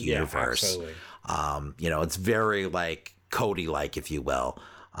little universe. Absolutely. It's very Cody-like, if you will.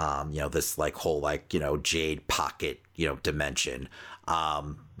 This whole Jade pocket, dimension,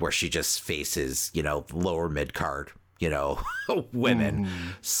 where she just faces, lower mid card, women.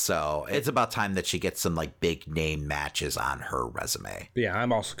 So it's about time that she gets some big name matches on her resume. Yeah,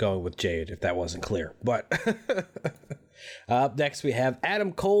 I'm also going with Jade if that wasn't clear. But up next we have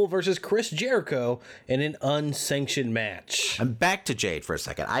Adam Cole versus Chris Jericho in an unsanctioned match. And back to Jade for a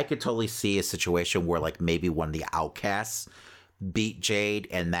second. I could totally see a situation where maybe one of the Outcasts beat Jade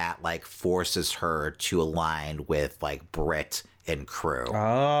and that forces her to align with Britt and crew.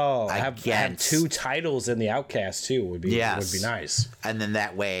 Oh, have two titles in the Outcast too would be nice. And then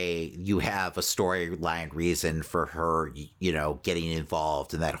that way you have a storyline reason for her, getting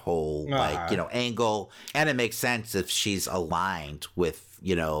involved in that whole angle. And it makes sense if she's aligned with,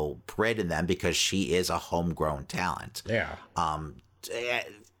 Britt and them because she is a homegrown talent. Yeah.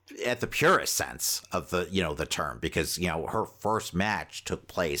 At the purest sense of the term, because, her first match took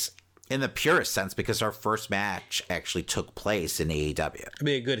place in the purest sense because our first match actually took place in AEW. It'd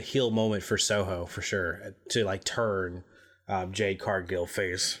be a good heel moment for Soho for sure to turn Jade Cargill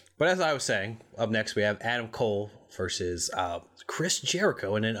face. But as I was saying, up next we have Adam Cole versus Chris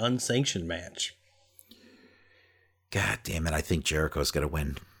Jericho in an unsanctioned match. God damn it. I think Jericho's going to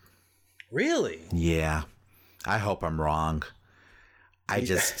win. Really? Yeah. I hope I'm wrong.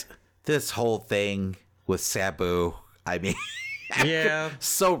 This whole thing with Sabu, yeah,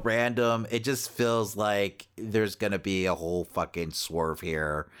 so random. It just feels like there's going to be a whole fucking swerve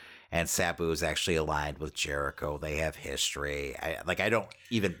here. And Sabu is actually aligned with Jericho. They have history. I can't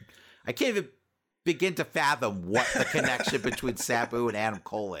even begin to fathom what the connection between Sabu and Adam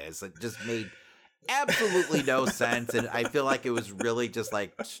Cole is. It just made absolutely no sense. And I feel like it was really just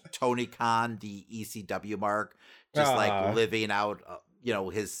Tony Khan, the ECW mark, just living out,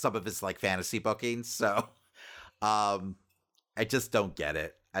 some of his fantasy bookings. So, I just don't get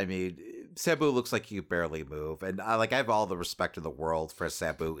it. Sabu looks like he could barely move. And I have all the respect in the world for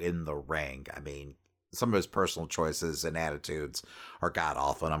Sabu in the ring. Some of his personal choices and attitudes are god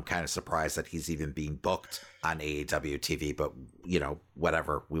awful. And I'm kind of surprised that he's even being booked on AEW TV, but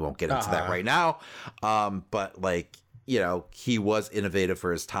whatever. We won't get into that right now. But he was innovative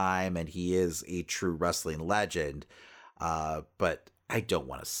for his time and he is a true wrestling legend. But I don't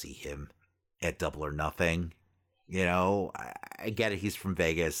want to see him at Double or Nothing. I get it. He's from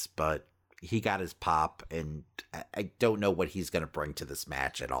Vegas, but he got his pop, and I don't know what he's going to bring to this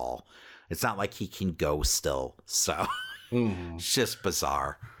match at all. It's not like he can go still, so it's just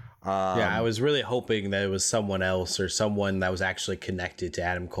bizarre. Yeah, I was really hoping that it was someone else or someone that was actually connected to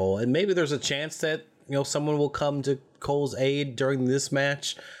Adam Cole, and maybe there's a chance that someone will come to Cole's aid during this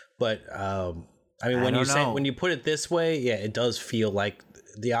match. But when you put it this way, yeah, it does feel like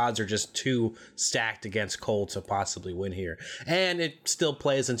the odds are just too stacked against Cole to possibly win here. And it still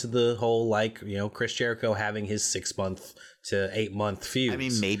plays into the whole, Chris Jericho having his 6 month to 8 month feud.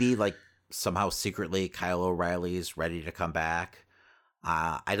 Maybe somehow secretly Kyle O'Reilly's ready to come back.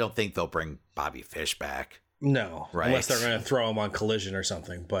 I don't think they'll bring Bobby Fish back. No, right? Unless they're going to throw him on Collision or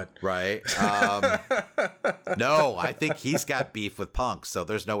something, but... Right. No, I think he's got beef with Punk, so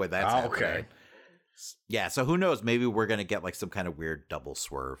there's no way that's happening. Okay. Yeah, so who knows? Maybe we're going to get some kind of weird double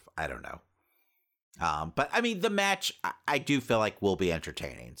swerve. I don't know. But the match, I do feel like will be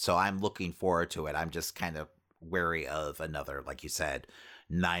entertaining. So I'm looking forward to it. I'm just kind of wary of another, like you said,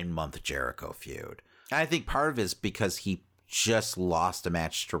 9-month Jericho feud. And I think part of it is because he just lost a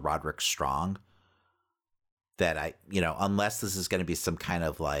match to Roderick Strong. that unless this is going to be some kind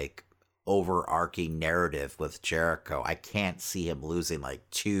of like overarching narrative with Jericho, I can't see him losing like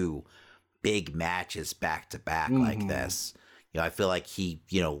 2 big matches back to back like this. I feel like he,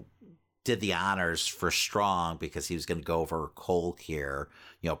 did the honors for Strong because he was going to go over Cole here,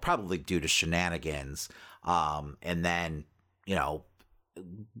 probably due to shenanigans. And then,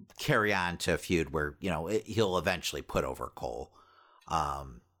 carry on to a feud where, he'll eventually put over Cole.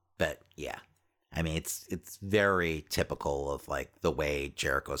 But yeah, I mean, it's very typical of like the way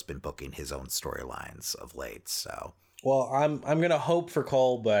Jericho's been booking his own storylines of late. So, well, I'm gonna hope for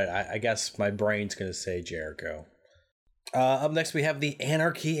Cole, but I guess my brain's gonna say Jericho. Up next, we have the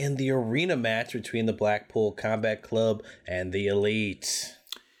Anarchy in the Arena match between the Blackpool Combat Club and the Elite.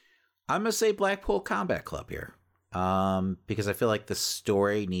 I'm gonna say Blackpool Combat Club here, because I feel like the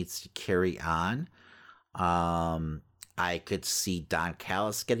story needs to carry on. I could see Don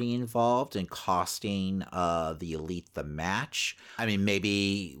Callis getting involved and costing the Elite the match. I mean,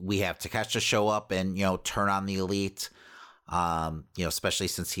 maybe we have Takeshita show up and, turn on the Elite, especially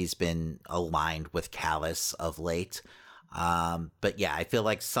since he's been aligned with Callis of late. But yeah, I feel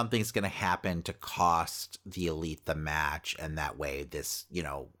like something's going to happen to cost the Elite the match. And that way this,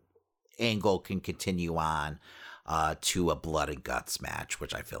 angle can continue on to a blood and guts match,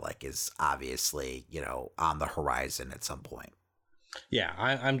 which I feel like is obviously, on the horizon at some point. Yeah,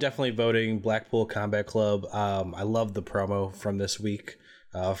 I'm definitely voting Blackpool Combat Club. I love the promo from this week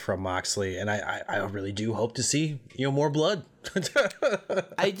from Moxley, and I really do hope to see, more blood.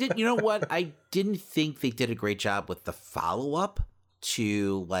 I didn't think they did a great job with the follow-up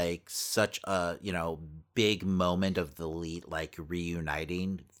to like such a, big moment of the Elite, like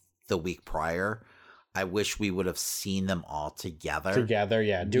reuniting the week prior. I wish we would have seen them all together.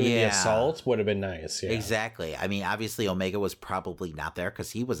 Yeah. Doing the assault would have been nice. Yeah. Exactly. I mean, obviously Omega was probably not there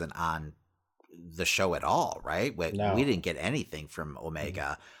because he wasn't on the show at all, right? We didn't get anything from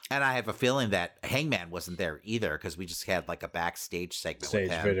Omega. And I have a feeling that Hangman wasn't there either because we just had like a backstage segment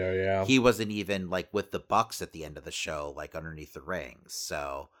with him. Video, yeah. He wasn't even like with the Bucks at the end of the show, like underneath the ring.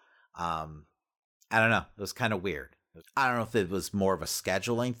 So, I don't know. It was kind of weird. I don't know if it was more of a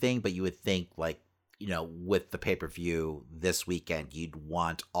scheduling thing, but you would think like, with the pay-per-view this weekend, you'd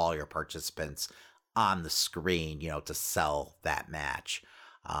want all your participants on the screen, to sell that match.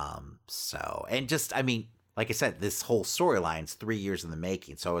 And just, I mean, like I said, this whole storyline's 3 years in the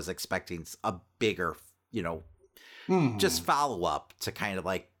making. So I was expecting a bigger, just follow up to kind of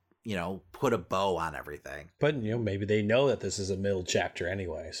like, put a bow on everything. But, maybe they know that this is a middle chapter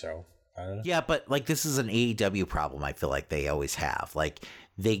anyway. So I don't know. Yeah, but like this is an AEW problem. I feel like they always have. Like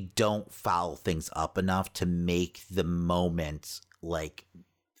they don't follow things up enough to make the moment like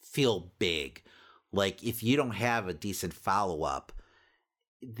feel big. Like if you don't have a decent follow up,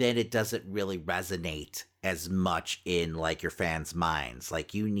 then it doesn't really resonate as much in like your fans' minds.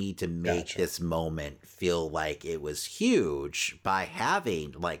 Like you need to make this moment feel like it was huge by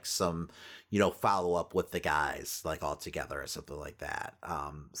having like some, follow up with the guys like all together or something like that.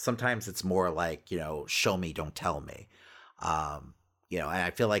 Sometimes it's more like, show me, don't tell me. And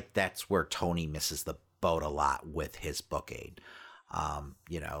I feel like that's where Tony misses the boat a lot with his booking.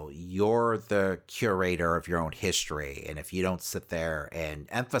 You're the curator of your own history. And if you don't sit there and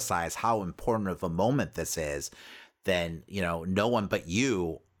emphasize how important of a moment this is, then, no one but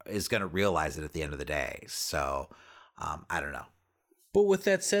you is going to realize it at the end of the day. So, I don't know. But with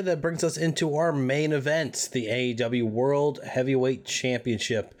that said, that brings us into our main event, the AEW World Heavyweight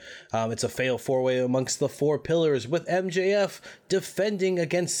Championship. It's a fatal four-way amongst the four pillars with MJF defending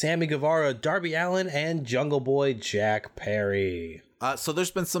against Sammy Guevara, Darby Allin, and Jungle Boy Jack Perry. So there's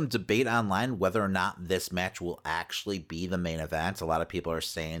been some debate online whether or not this match will actually be the main event. A lot of people are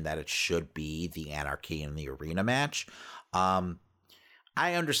saying that it should be the Anarchy in the Arena match. I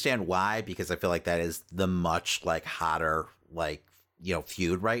understand why, because I feel like that is the much like hotter like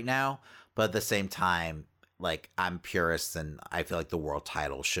feud right now, but at the same time, like I'm purist and I feel like the world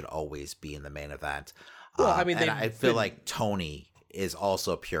title should always be in the main event. Well, I mean, I feel like Tony is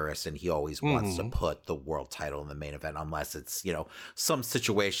also a purist and he always wants to put the world title in the main event unless it's, some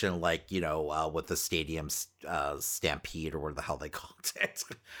situation like, with the stadium stampede or whatever the hell they called it.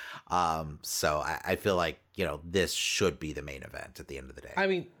 So I feel like, this should be the main event at the end of the day. I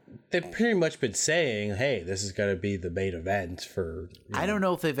mean, they've pretty much been saying, hey, this is going to be the main event for... I don't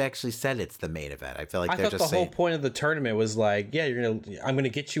know if they've actually said it's the main event. I feel like they're just saying... the whole point of the tournament was like, yeah, I'm going to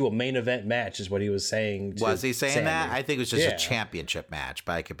get you a main event match is what he was saying. Was he saying that? I think it was just a championship match,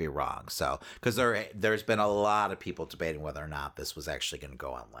 but I could be wrong. So, because there's been a lot of people debating whether or not this was actually going to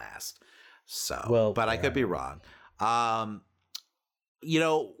go on last. So, but I could be wrong. I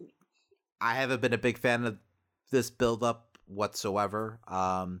haven't been a big fan of this build up whatsoever.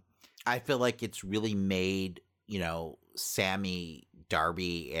 I feel like it's really made, Sammy,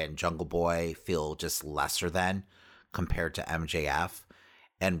 Darby, and Jungle Boy feel just lesser than compared to MJF,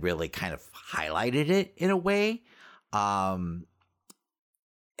 and really kind of highlighted it in a way. I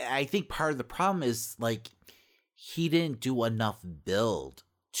think part of the problem is like he didn't do enough build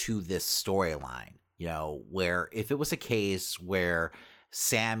to this storyline, where if it was a case where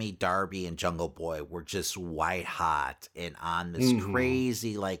Sammy, Darby, and Jungle Boy were just white hot and on this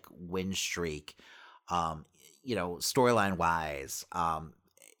crazy like win streak, storyline wise,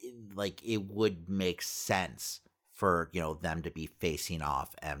 like it would make sense for them to be facing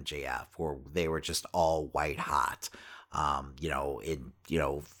off MJF, where they were just all white hot, in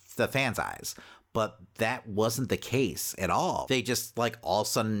the fans' eyes. But that wasn't the case at all. They just like all of a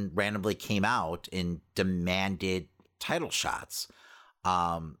sudden randomly came out and demanded title shots.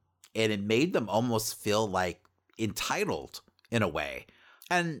 And it made them almost feel like entitled in a way.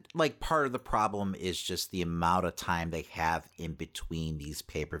 And like part of the problem is just the amount of time they have in between these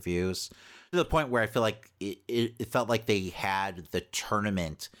pay-per-views, to the point where I feel like it felt like they had the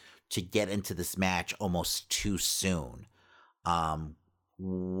tournament to get into this match almost too soon.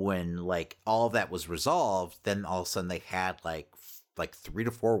 When like all of that was resolved, then all of a sudden they had like 3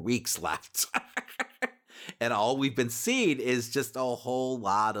 to 4 weeks left. And all we've been seeing is just a whole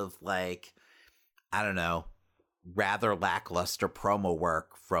lot of like, I don't know, rather lackluster promo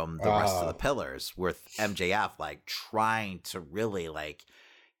work from the rest of the pillars, with MJF like trying to really like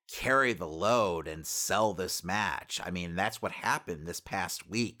carry the load and sell this match. I mean, that's what happened this past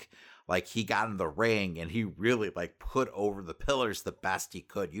week. Like he got in the ring and he really like put over the pillars the best he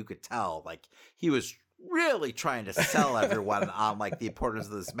could. You could tell like he was really trying to sell everyone on like the importance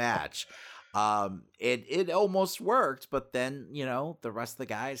of this match. It almost worked, but then, the rest of the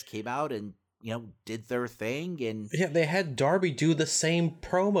guys came out and, did their thing. And yeah, they had Darby do the same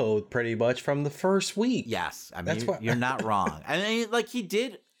promo pretty much from the first week. Yes. I mean, you're not wrong. I mean, like he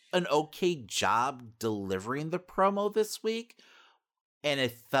did an okay job delivering the promo this week, and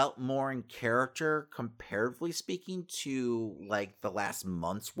it felt more in character, comparatively speaking, to like the last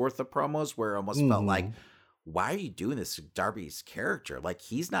month's worth of promos, where it almost felt like, why are you doing this to Darby's character? Like,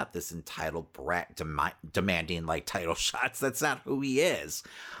 he's not this entitled brat demanding like title shots. That's not who he is.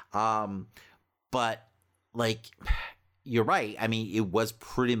 But like, you're right. I mean, it was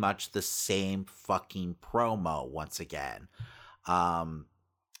pretty much the same fucking promo once again.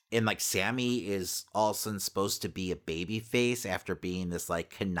 And like Sammy is all of a sudden supposed to be a baby face after being this like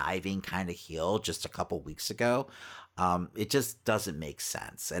conniving kind of heel just a couple weeks ago. It just doesn't make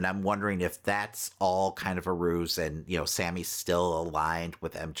sense. And I'm wondering if that's all kind of a ruse and, Sammy's still aligned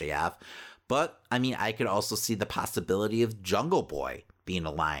with MJF. But I mean, I could also see the possibility of Jungle Boy being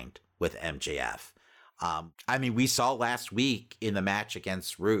aligned with MJF. I mean, we saw last week in the match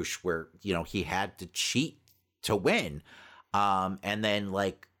against Roosh where, he had to cheat to win. And then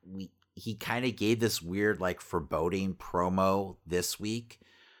like, he kind of gave this weird like foreboding promo this week.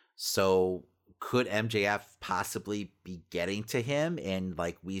 So could MJF possibly be getting to him, and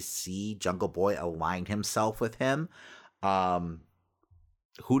like we see Jungle Boy align himself with him?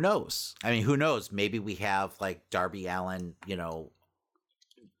 Who knows? I mean, who knows? Maybe we have like Darby Allin,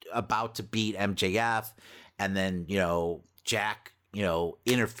 about to beat MJF, and then, Jack,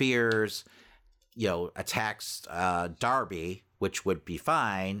 interferes, attacks Darby, which would be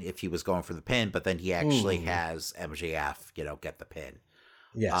fine if he was going for the pin, but then he actually has MJF, get the pin.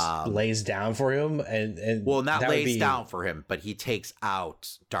 Yes, lays down for him, and well, not lays down for him, but he takes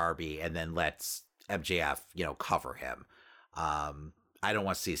out Darby and then lets MJF, cover him. I don't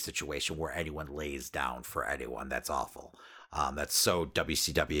want to see a situation where anyone lays down for anyone. That's awful. That's so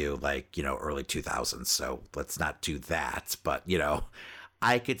WCW, like, early 2000s. So let's not do that. But,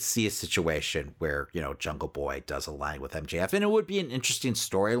 I could see a situation where, Jungle Boy does align with MJF, and it would be an interesting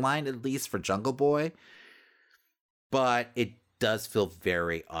storyline, at least for Jungle Boy. But it does feel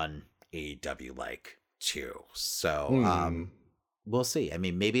very un-AEW like too. So we'll see. I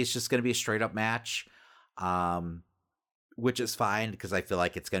mean, maybe it's just going to be a straight up match, which is fine, because I feel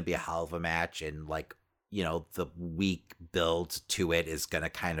like it's going to be a hell of a match, and like, the weak build to it is going to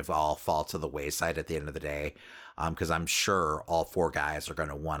kind of all fall to the wayside at the end of the day. Because I'm sure all four guys are going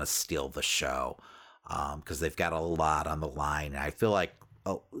to want to steal the show, because they've got a lot on the line. And I feel like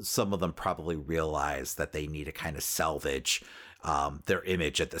some of them probably realize that they need to kind of salvage their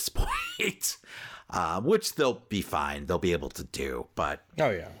image at this point, which they'll be fine. They'll be able to do. But,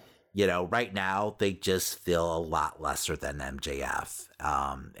 right now they just feel a lot lesser than MJF.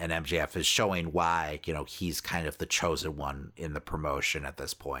 And MJF is showing why, he's kind of the chosen one in the promotion at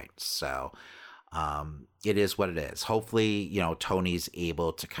this point. So It is what it is. Hopefully, Tony's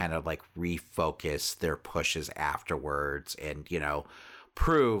able to kind of like refocus their pushes afterwards and,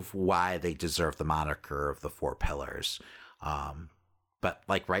 prove why they deserve the moniker of the Four Pillars. But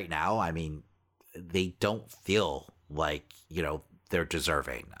like right now, I mean, they don't feel like, they're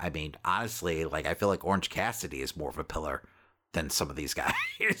deserving. I mean, honestly, like I feel like Orange Cassidy is more of a pillar than some of these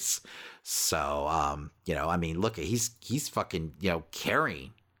guys. So, I mean, look, he's fucking,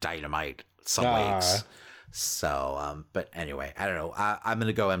 carrying Dynamite some weeks. So, but anyway, I don't know. I'm going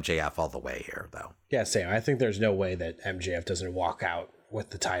to go MJF all the way here, though. Yeah, same. I think there's no way that MJF doesn't walk out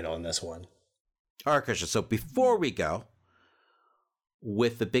with the title in this one. All right, Christian. So before we go,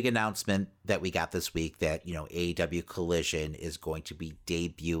 with the big announcement that we got this week that, AEW Collision is going to be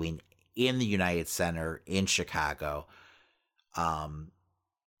debuting in the United Center in Chicago, and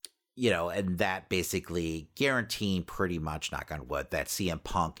that basically guaranteeing pretty much, knock on wood, that CM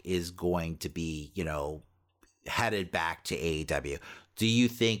Punk is going to be, headed back to AEW. Do you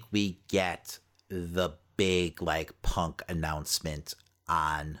think we get the big, like, Punk announcement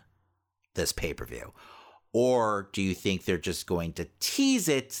on this pay-per-view? Or do you think they're just going to tease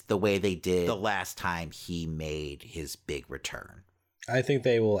it the way they did the last time he made his big return? I think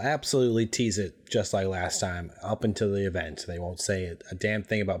they will absolutely tease it just like last time up until the event. They won't say a damn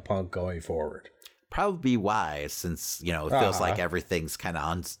thing about Punk going forward. Probably wise, since, it feels like everything's kind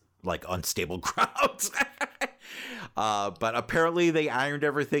of unstable ground. But apparently they ironed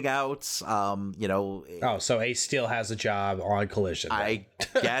everything out. So Ace still has a job on Collision. Then. I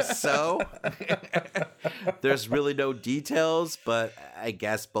guess so. There's really no details, but I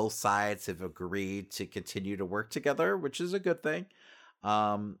guess both sides have agreed to continue to work together, which is a good thing.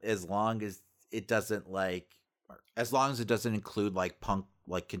 As long as it doesn't include like Punk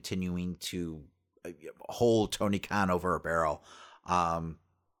like continuing to hold Tony Khan over a barrel.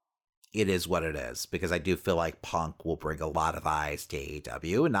 It is what it is, because I do feel like Punk will bring a lot of eyes to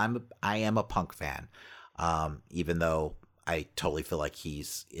AEW, and I am a Punk fan, even though I totally feel like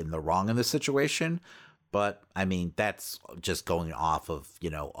he's in the wrong in this situation. But I mean, that's just going off of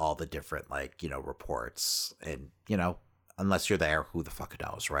all the different reports, and unless you're there, who the fuck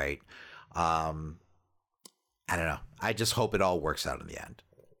knows, right? I don't know. I just hope it all works out in the end.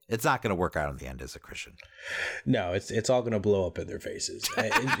 It's not going to work out in the end, is it, Christian? No, it's all going to blow up in their faces.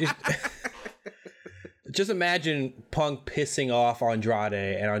 Just imagine Punk pissing off Andrade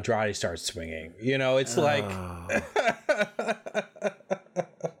and Andrade starts swinging. It's like...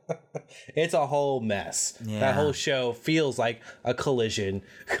 it's a whole mess. Yeah. That whole show feels like a collision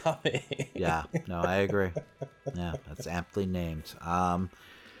coming. Yeah, no, I agree. Yeah, that's aptly named.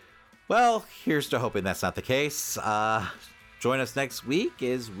 Well, here's to hoping that's not the case. Join us next week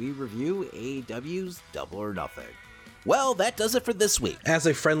as we review AEW's Double or Nothing. Well, that does it for this week. As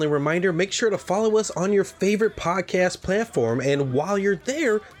a friendly reminder, make sure to follow us on your favorite podcast platform, and while you're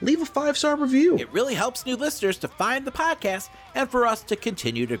there, leave a 5-star review. It really helps new listeners to find the podcast and for us to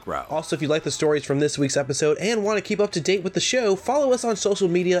continue to grow. Also, if you like the stories from this week's episode and want to keep up to date with the show, follow us on social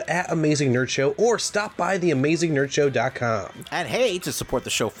media at Amazing Nerd Show or stop by theamazingnerdshow.com. And hey, to support the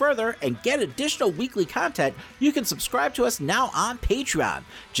show further and get additional weekly content, you can subscribe to us now on Patreon.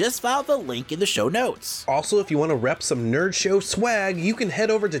 Just follow the link in the show notes. Also, if you want to rep some Nerd Show swag, you can head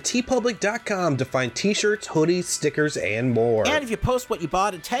over to tpublic.com to find t-shirts, hoodies, stickers, and more. And if you post what you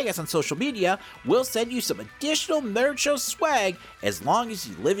bought and tag us on social media, we'll send you some additional Nerd Show swag as long as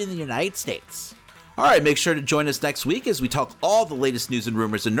you live in the United States. All right, make sure to join us next week as we talk all the latest news and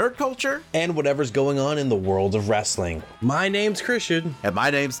rumors in nerd culture. And whatever's going on in the world of wrestling. My name's Christian. And my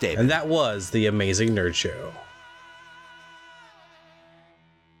name's David. And that was The Amazing Nerd Show.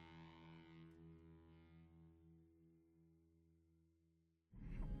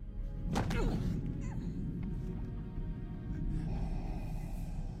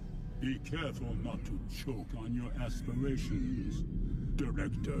 Be careful not to choke on your aspirations,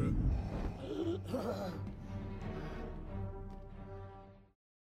 Director.